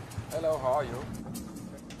afternoon. Hello, how are you?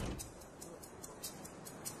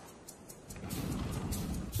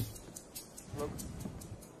 Look.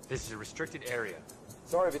 This is a restricted area.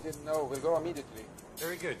 Sorry, we didn't know. We'll go immediately.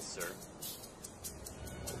 Very good, sir.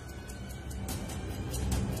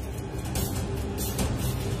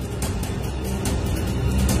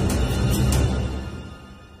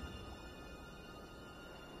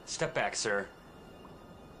 Step back, sir.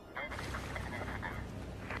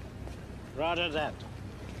 Roger that.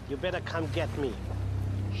 You better come get me.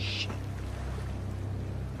 Shit.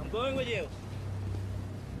 I'm going with you.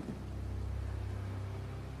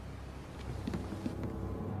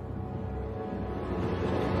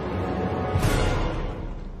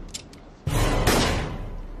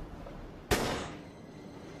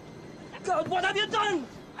 God, what have you done?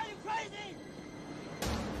 Are you crazy?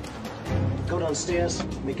 Go downstairs,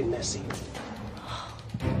 make it messy.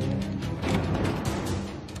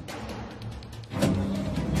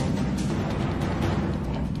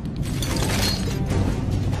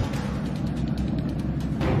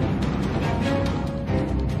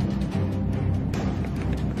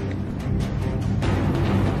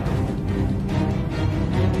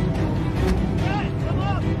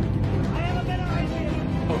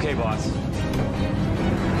 Okay, boss.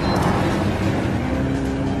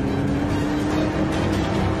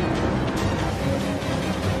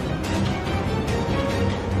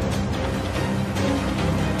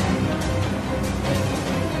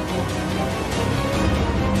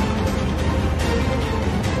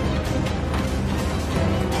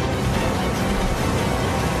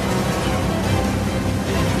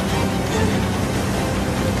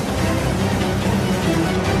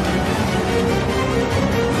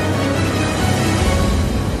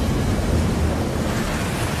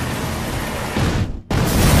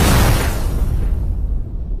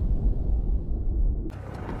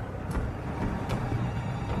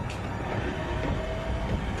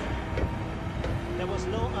 There was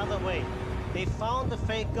no other way. They found the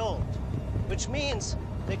fake gold, which means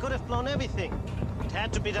they could have blown everything. It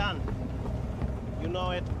had to be done. You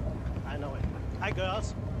know it. I know it. Hi,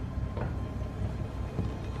 girls.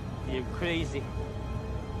 You're crazy.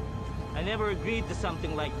 I never agreed to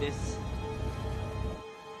something like this.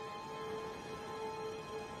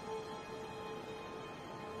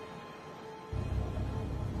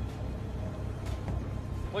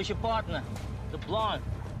 Where's your partner? The blonde?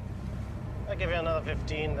 I'll give you another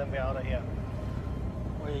 15, then we're out of here.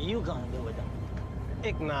 What are you gonna do with them?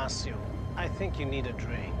 Ignacio, I think you need a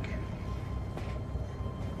drink.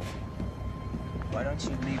 Why don't you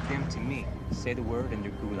leave him to me? Say the word and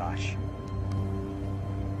you're goulash.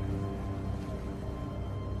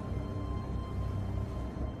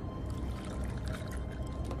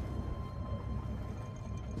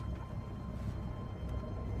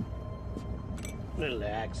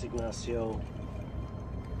 Relax, Ignacio.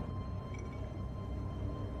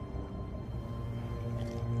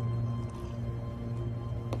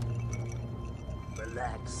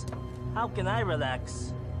 Relax. How can I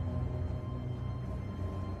relax?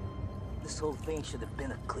 This whole thing should have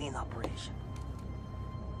been a clean operation.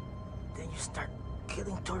 Then you start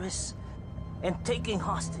killing tourists and taking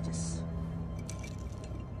hostages.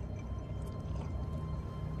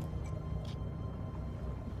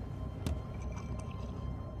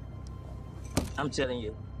 I'm telling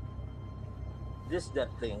you, this death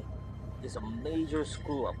thing is a major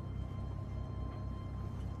screw-up.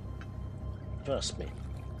 Trust me.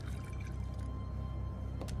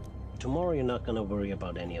 Tomorrow you're not gonna worry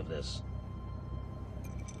about any of this.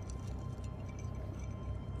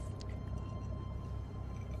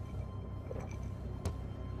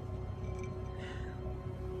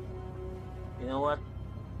 You know what?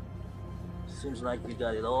 Seems like you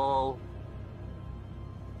got it all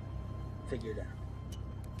figured out.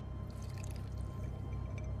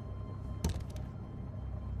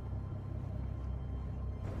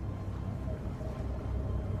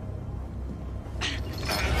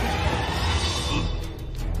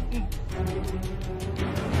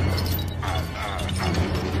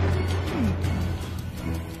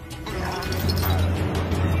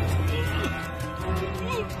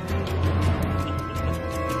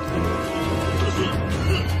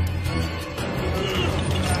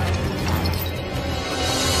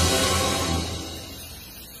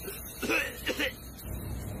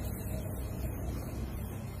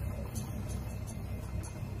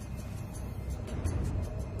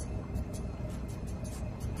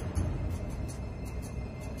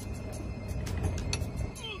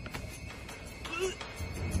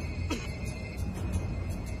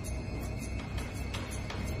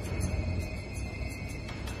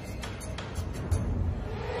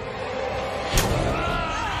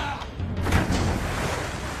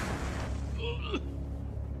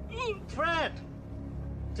 Fred!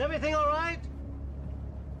 Is everything all right?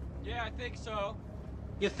 Yeah, I think so.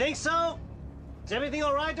 You think so? Is everything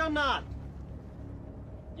all right or not?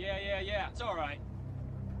 Yeah, it's all right.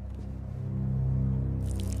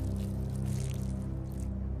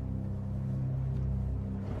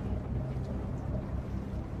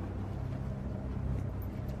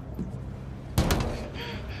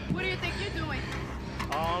 What do you think you're doing?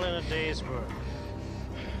 All in a day's work.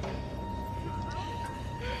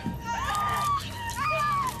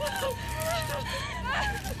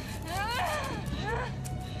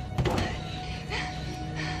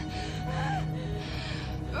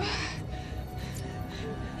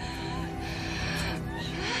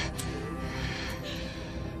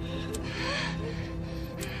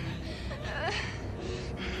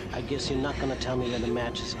 I guess you're not gonna tell me where the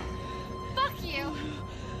matches are. Fuck you!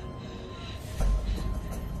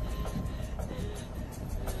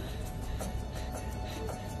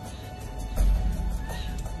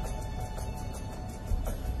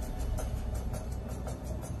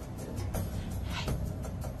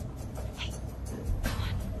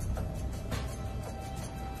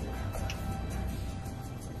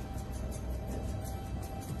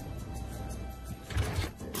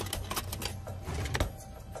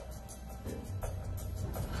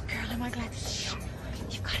 Girl, am I glad to see you.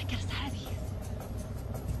 You've got to get us out of these.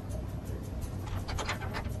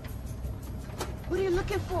 What are you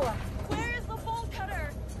looking for? Where is the bolt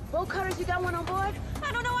cutter? Bolt cutters, you got one on board?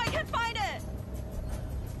 I don't know, I can't find it!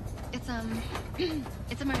 It's,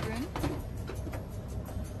 it's in my room.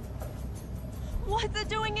 What's it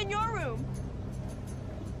doing in your room?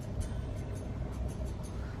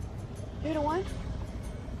 You're the one?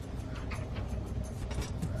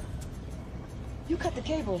 You cut the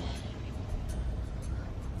cable.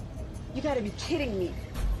 You gotta be kidding me.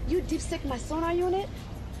 You deep-sick my sonar unit?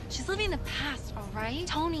 She's living in the past, all right?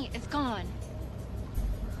 Tony is gone.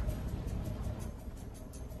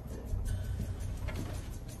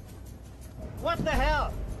 What the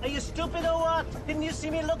hell? Are you stupid or what? Didn't you see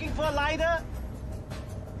me looking for a lighter?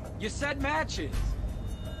 You said matches.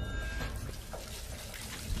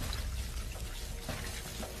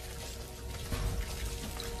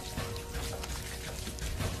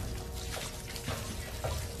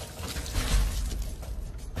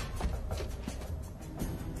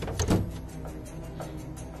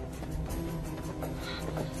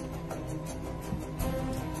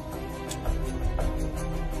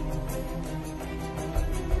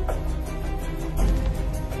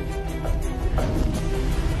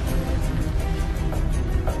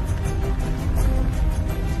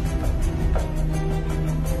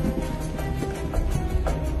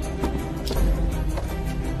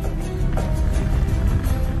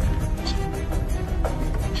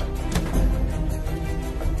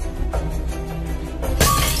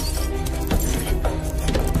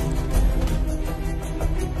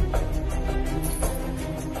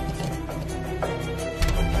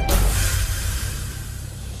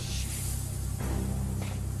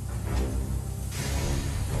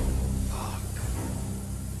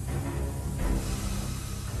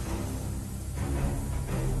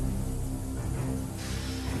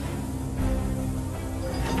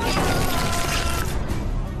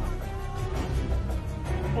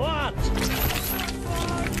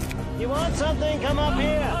 got something? Come up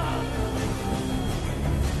here.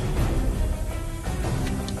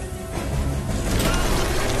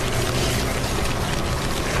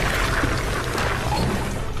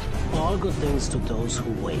 All good things to those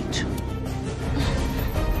who wait.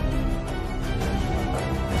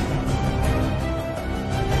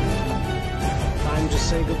 Time to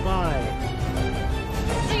say goodbye.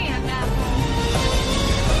 See ya, asshole.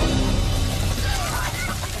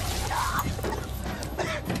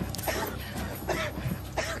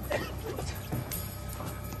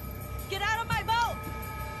 Get out of my boat!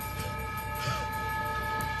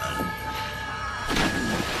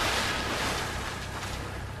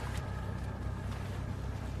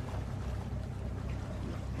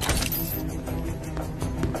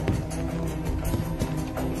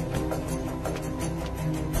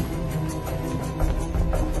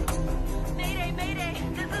 Mayday, mayday!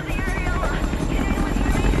 This is the Ariola! Can anyone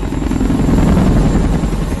hear me?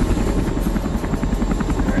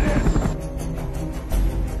 There it is.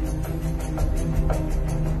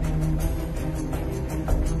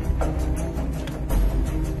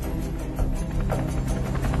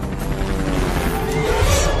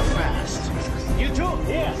 So fast. You too,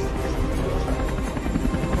 yes.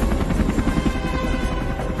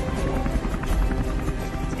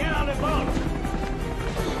 Get on the boat.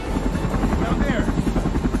 Down there.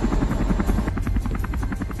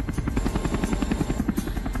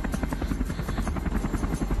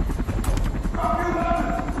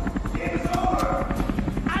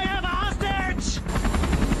 I have a hostage!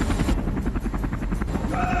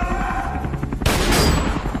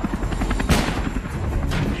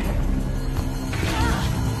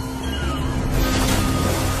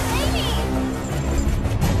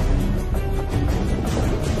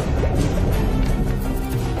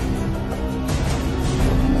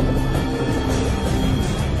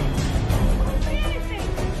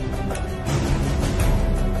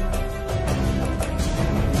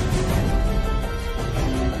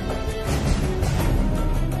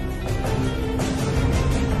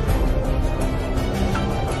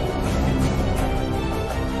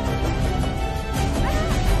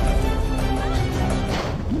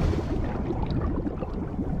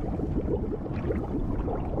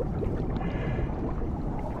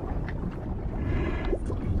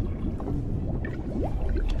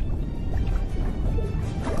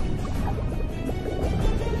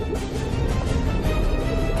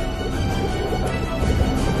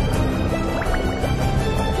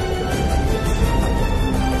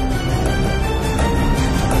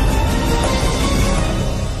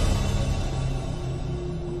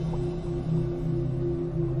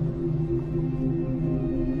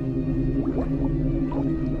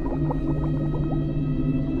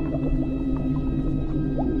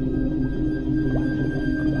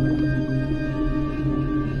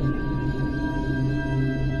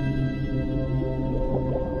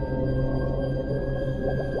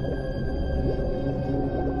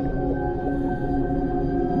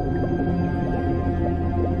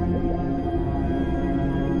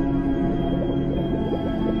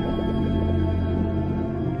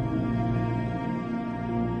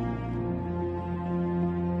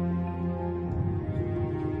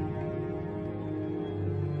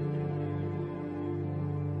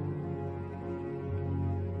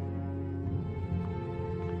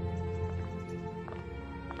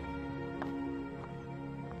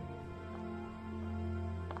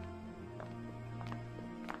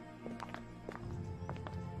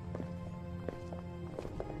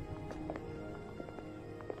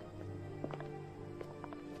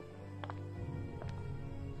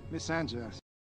 Miss Sanchez,